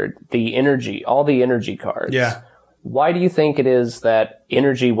Standard. All the energy cards. Yeah. Why do you think it is that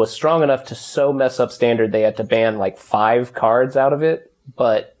energy was strong enough to so mess up Standard they had to ban like 5 cards out of it,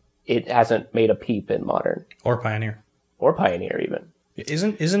 but it hasn't made a peep in Modern? Or Pioneer. Or Pioneer even.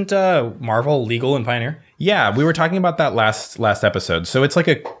 Isn't Marvel legal in Pioneer? Yeah, we were talking about that last episode. So it's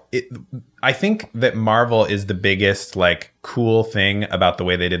like I think that Marvel is the biggest like cool thing about the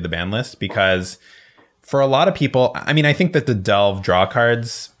way they did the ban list, because for a lot of people, I mean, I think that the Delve draw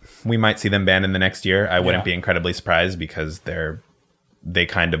cards, we might see them banned in the next year. I wouldn't be incredibly surprised, because they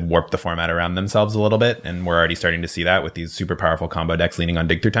kind of warped the format around themselves a little bit, and we're already starting to see that with these super powerful combo decks leaning on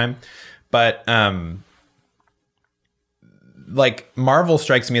Dig Through Time. But like Marvel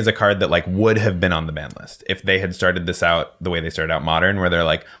strikes me as a card that like would have been on the ban list if they had started this out the way they started out Modern, where they're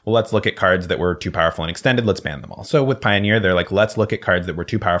like, well, let's look at cards that were too powerful and extended, let's ban them all. So with Pioneer, they're like, let's look at cards that were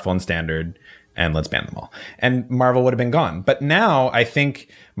too powerful and standard and let's ban them all. And Marvel would have been gone. But now I think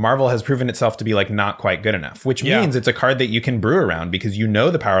Marvel has proven itself to be like not quite good enough, which means it's a card that you can brew around, because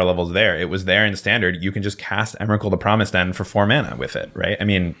the power level's there. It was there in Standard. You can just cast Emrakul the Promised End for 4 mana with it, right? I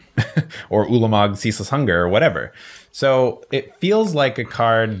mean, or Ulamog Ceaseless Hunger or whatever. So it feels like a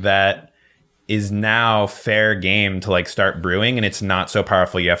card that is now fair game to like start brewing, and it's not so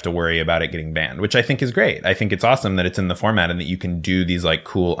powerful you have to worry about it getting banned, which I think is great. I think it's awesome that it's in the format and that you can do these like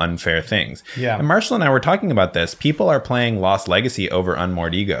cool unfair things. Yeah. And Marshall and I were talking about this. People are playing Lost Legacy over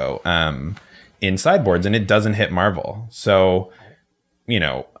Unmoored Ego in sideboards, and it doesn't hit Marvel. So,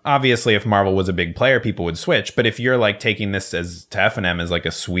 obviously if Marvel was a big player, people would switch. But if you're like taking this to F&M as like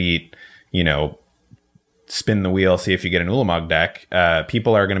a sweet, spin the wheel, see if you get an Ulamog deck,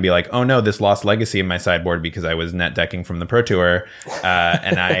 people are going to be like, oh no, this Lost Legacy in my sideboard because I was net decking from the Pro Tour.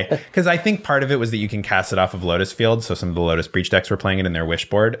 Because I think part of it was that you can cast it off of Lotus Field. So some of the Lotus Breach decks were playing it in their Wish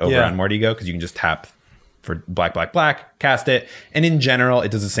board over on Mordigo, because you can just tap for black, cast it. And in general,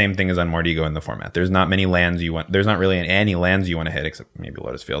 it does the same thing as on Mordigo in the format. There's not many lands you want. There's not really any lands you want to hit, except maybe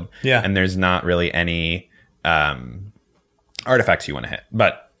Lotus Field. Yeah. And there's not really any artifacts you want to hit.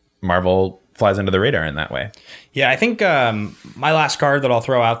 But Marvel flies under the radar in that way. Yeah, I think my last card that I'll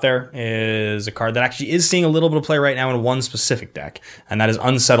throw out there is a card that actually is seeing a little bit of play right now in one specific deck, and that is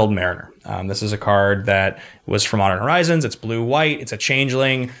Unsettled Mariner. This is a card that was from Modern Horizons. It's blue-white. It's a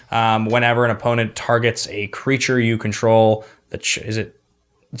changeling. Whenever an opponent targets a creature you control, it's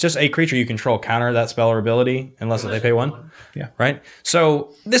just a creature you control, counter that spell or ability unless they pay one. Yeah. Right?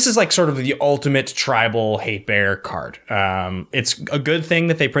 So this is like sort of the ultimate tribal hate bear card. It's a good thing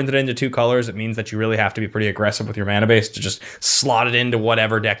that they printed it into 2 colors. It means that you really have to be pretty aggressive with your mana base to just slot it into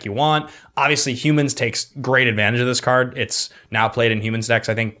whatever deck you want. Obviously, Humans takes great advantage of this card. It's now played in Humans decks,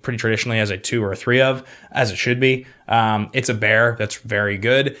 I think, pretty traditionally as a 2 or a 3 of, as it should be. It's a bear that's very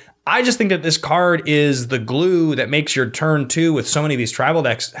good. I just think that this card is the glue that makes your turn 2 with so many of these tribal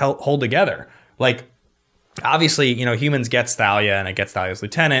decks hold together. Like, obviously, Humans gets Thalia, and it gets Thalia's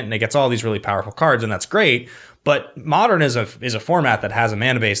Lieutenant, and it gets all these really powerful cards, and that's great. But Modern is a format that has a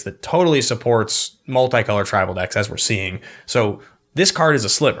mana base that totally supports multicolor tribal decks, as we're seeing. So this card is a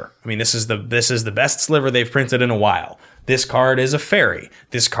sliver. I mean, this is the best sliver they've printed in a while. This card is a fairy.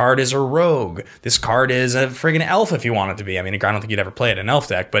 This card is a rogue. This card is a friggin' elf if you want it to be. I mean, I don't think you'd ever play it in an elf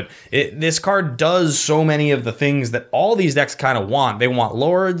deck, but this card does so many of the things that all these decks kind of want. They want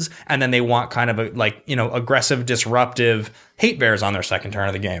lords, and then they want kind of aggressive, disruptive hate bears on their second turn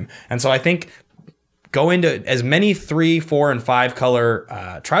of the game. And so I think go into as many 3, 4, and 5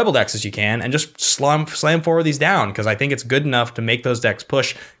 color tribal decks as you can and just slam 4 of these down, because I think it's good enough to make those decks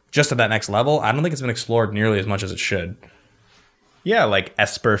push just to that next level. I don't think it's been explored nearly as much as it should. Yeah, like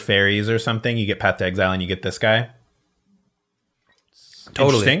Esper Fairies or something. You get Path to Exile and you get this guy.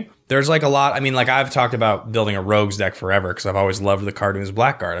 Totally. There's like a lot. I mean, like I've talked about building a Rogues deck forever because I've always loved the card who's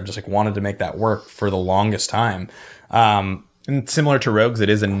Blackguard. I've just like wanted to make that work for the longest time. And similar to Rogues, it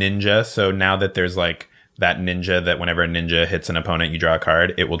is a ninja. So now that there's like that ninja that whenever a ninja hits an opponent, you draw a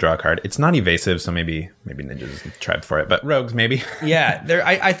card, it will draw a card. It's not evasive, so maybe ninjas is the tribe for it, but Rogues maybe. Yeah,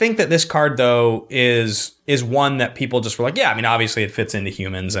 I think that this card though is one that people just were like, yeah, I mean, obviously it fits into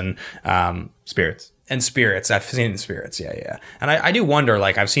Humans and Spirits. And Spirits. I've seen it in Spirits, yeah. And I do wonder,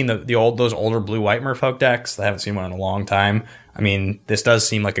 like I've seen those older blue-white Merfolk decks. I haven't seen one in a long time. I mean, this does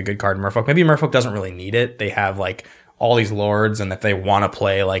seem like a good card in Merfolk. Maybe Merfolk doesn't really need it. They have like all these lords, and if they want to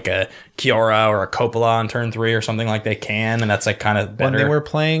play like a Kiora or a Coppola on turn 3 or something, like they can, and that's like kind of better. When they were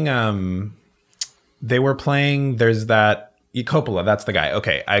playing, there's that Coppola, that's the guy.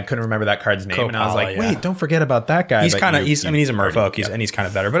 Okay, I couldn't remember that card's name, and I was like, wait, don't forget about that guy. He's kind of, he's a Merfolk, and he's kind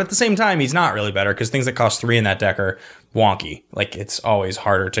of better, but at the same time, he's not really better because things that cost 3 in that deck are wonky. Like it's always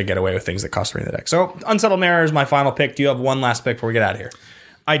harder to get away with things that cost 3 in the deck. So Unsettled Mariner is my final pick. Do you have one last pick before we get out of here?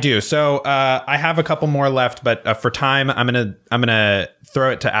 I do. So I have a couple more left, but for time, I'm gonna throw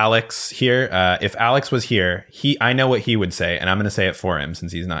it to Alex here. If Alex was here, I know what he would say, and I'm gonna say it for him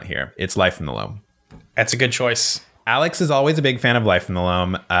since he's not here. It's Life from the Loam. That's a good choice. Alex is always a big fan of Life from the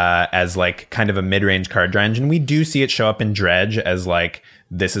Loam as like kind of a mid-range card draw engine. We do see it show up in Dredge as like,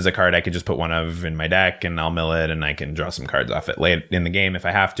 this is a card I could just put one of in my deck and I'll mill it and I can draw some cards off it late in the game if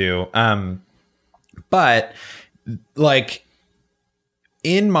I have to. But like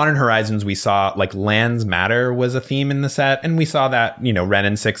in Modern Horizons, we saw like lands matter was a theme in the set. And we saw that, Ren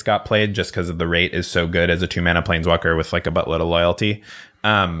and 6 got played just because of the rate is so good as a 2-mana planeswalker with like a buttload of loyalty.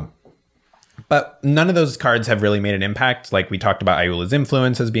 But none of those cards have really made an impact. Like we talked about Ayula's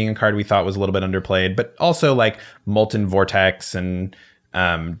Influence as being a card we thought was a little bit underplayed, but also like Molten Vortex and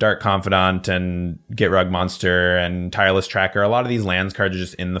Dark Confidant and Get Rug Monster and Tireless Tracker. A lot of these lands cards are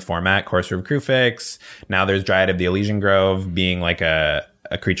just in the format. Courser of Krufix. Now there's Dryad of the Elysian Grove being like a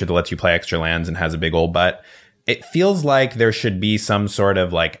creature that lets you play extra lands and has a big old butt. It feels like there should be some sort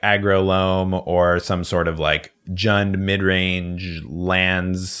of like aggro loam or some sort of like Jund mid-range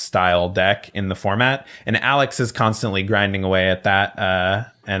lands style deck in the format. And Alex is constantly grinding away at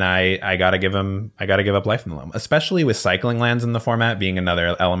that. And I gotta give up Life in the Loam, especially with cycling lands in the format being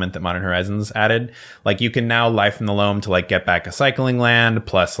another element that Modern Horizons added. Like you can now Life in the Loam to like get back a cycling land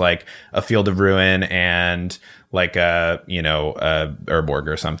plus like a Field of Ruin and like a Urborg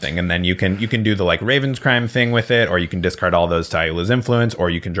or something, and then you can do the like Raven's Crime thing with it, or you can discard all those to Ayula's Influence, or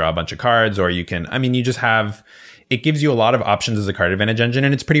you can draw a bunch of cards, or you can you just have, it gives you a lot of options as a card advantage engine,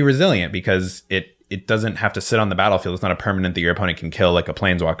 and it's pretty resilient because it doesn't have to sit on the battlefield. It's not a permanent that your opponent can kill like a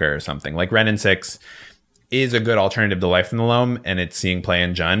Planeswalker or something. Like Ren and 6 is a good alternative to Life in the Loam, and it's seeing play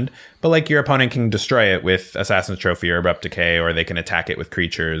in Jund, but like your opponent can destroy it with Assassin's Trophy or Abrupt Decay, or they can attack it with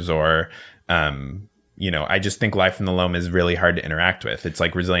creatures, or I just think Life in the Loam is really hard to interact with. It's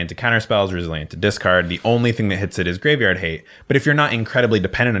like resilient to counterspells, resilient to discard. The only thing that hits it is graveyard hate. But if you're not incredibly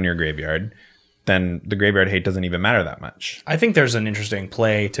dependent on your graveyard, then the Graveyard Hate doesn't even matter that much. I think there's an interesting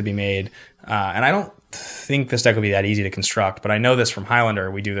play to be made, and I don't think this deck will be that easy to construct, but I know this from Highlander.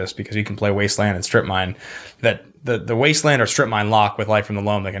 We do this because you can play Wasteland and Strip Mine, that the Wasteland or Strip Mine lock with Life from the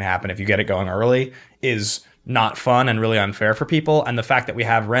Loam that can happen if you get it going early is not fun and really unfair for people. And the fact that we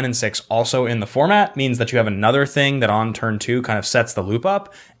have Wrenn and 6 also in the format means that you have another thing that on turn 2 kind of sets the loop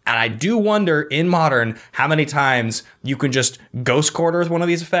up. And I do wonder in Modern how many times you can just Ghost Quarter with one of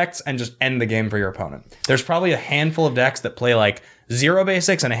these effects and just end the game for your opponent. There's probably a handful of decks that play like 0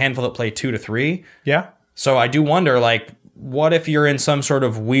 basics and a handful that play 2 to 3. Yeah. So I do wonder, like, what if you're in some sort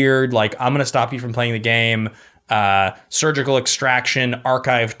of weird, like, I'm going to stop you from playing the game, surgical extraction,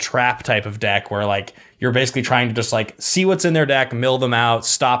 archive trap type of deck where, like, you're basically trying to just, like, see what's in their deck, mill them out,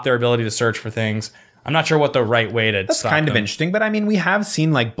 stop their ability to search for things. I'm not sure what the right way to That's stop kind them. of interesting, but I mean, we have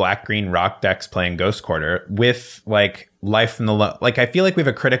seen like black-green rock decks playing Ghost Quarter with like Life from the like, I feel like we have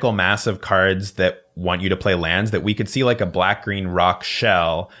a critical mass of cards that want you to play lands that we could see like a black-green rock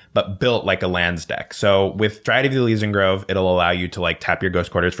shell, but built like a lands deck. So with Dryad of the Elysian Grove, it'll allow you to like tap your Ghost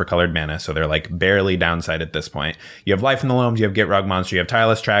Quarters for colored mana. So they're like barely downside at this point. You have Life from the Loams, you have Gitrog Monster, you have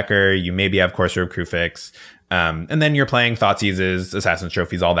Tireless Tracker, you maybe have Courser of Krufix. And then you're playing Thoughtseizes, Assassin's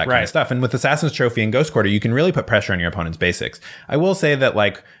Trophies, all that kind of stuff. And with Assassin's Trophy and Ghost Quarter, you can really put pressure on your opponent's basics. I will say that,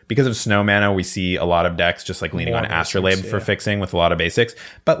 like, because of Snow Mana, we see a lot of decks just, like, leaning on Astrolabe for fixing with a lot of basics.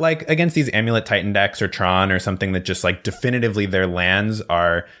 But, like, against these Amulet Titan decks or Tron or something that just, like, definitively their lands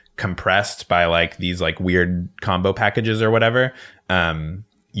are compressed by, like, these, like, weird combo packages or whatever,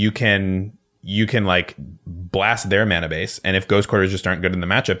 you can like blast their mana base, and if Ghost Quarters just aren't good in the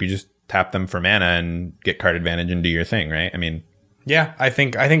matchup, you just tap them for mana and get card advantage and do your thing, right? I mean, yeah, I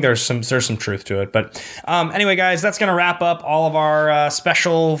think there's some truth to it. But anyway, guys, that's going to wrap up all of our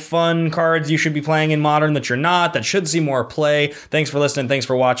special fun cards you should be playing in Modern that you're not, that should see more play. Thanks for listening. Thanks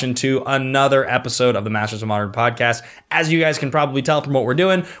for watching to another episode of the Masters of Modern podcast. As you guys can probably tell from what we're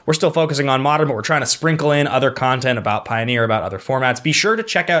doing, we're still focusing on Modern, but we're trying to sprinkle in other content about Pioneer, about other formats. Be sure to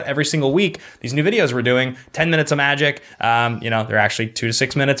check out every single week these new videos we're doing. 10 minutes of magic. They're actually 2 to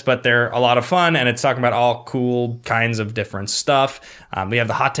 6 minutes, but they're a lot of fun, and it's talking about all cool kinds of different stuff. We have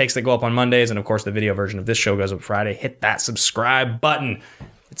the hot takes that go up on Mondays, and of course the video version of this show goes up Friday. Hit that subscribe button.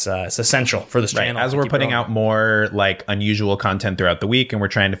 It's essential for this channel. As we're putting out more like unusual content throughout the week, and we're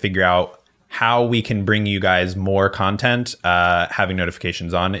trying to figure out how we can bring you guys more content, having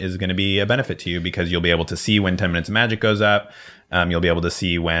notifications on is going to be a benefit to you, because you'll be able to see when 10 minutes of magic goes up. You'll be able to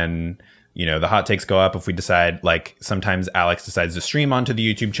see when the hot takes go up. If we decide, like, sometimes Alex decides to stream onto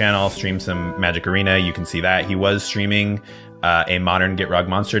the YouTube channel, stream some Magic Arena, you can see that. He was streaming a modern Gitrog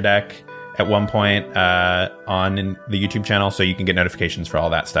Monster deck at one point on the YouTube channel, so you can get notifications for all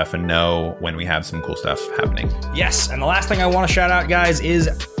that stuff and know when we have some cool stuff happening. Yes, and the last thing I want to shout out, guys, is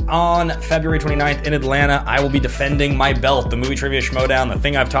on February 29th in Atlanta, I will be defending my belt, the Movie Trivia Schmodown, the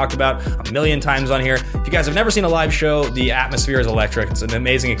thing I've talked about a million times on here. If you guys have never seen a live show, the atmosphere is electric. It's an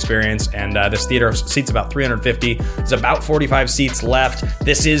amazing experience, and this theater seats about 350. There's about 45 seats left.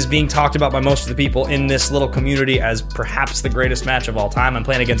 This is being talked about by most of the people in this little community as perhaps the greatest match of all time. I'm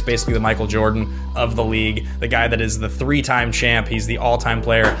playing against basically the Michael Jordan of the league, the guy that is the 3-time champ. He's the all-time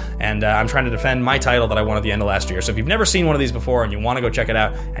player, and I'm trying to defend my title that I won at the end of last year. So if you've never seen one of these before and you want to go check it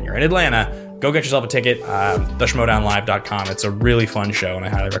out, and you're in Atlanta, go get yourself a ticket, theschmodownlive.com. It's a really fun show, and I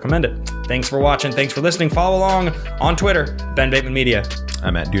highly recommend it. Thanks for watching. Thanks for listening. Follow along on Twitter, Ben Bateman Media.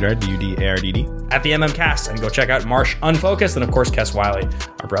 I'm at Dudard, D-U-D-A-R-D-D. At the MMCast, and go check out Marsh Unfocused, and of course, Kess Wiley,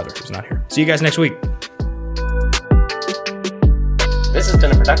 our brother, who's not here. See you guys next week. This has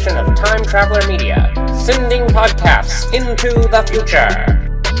been a production of Time Traveler Media, sending podcasts into the future.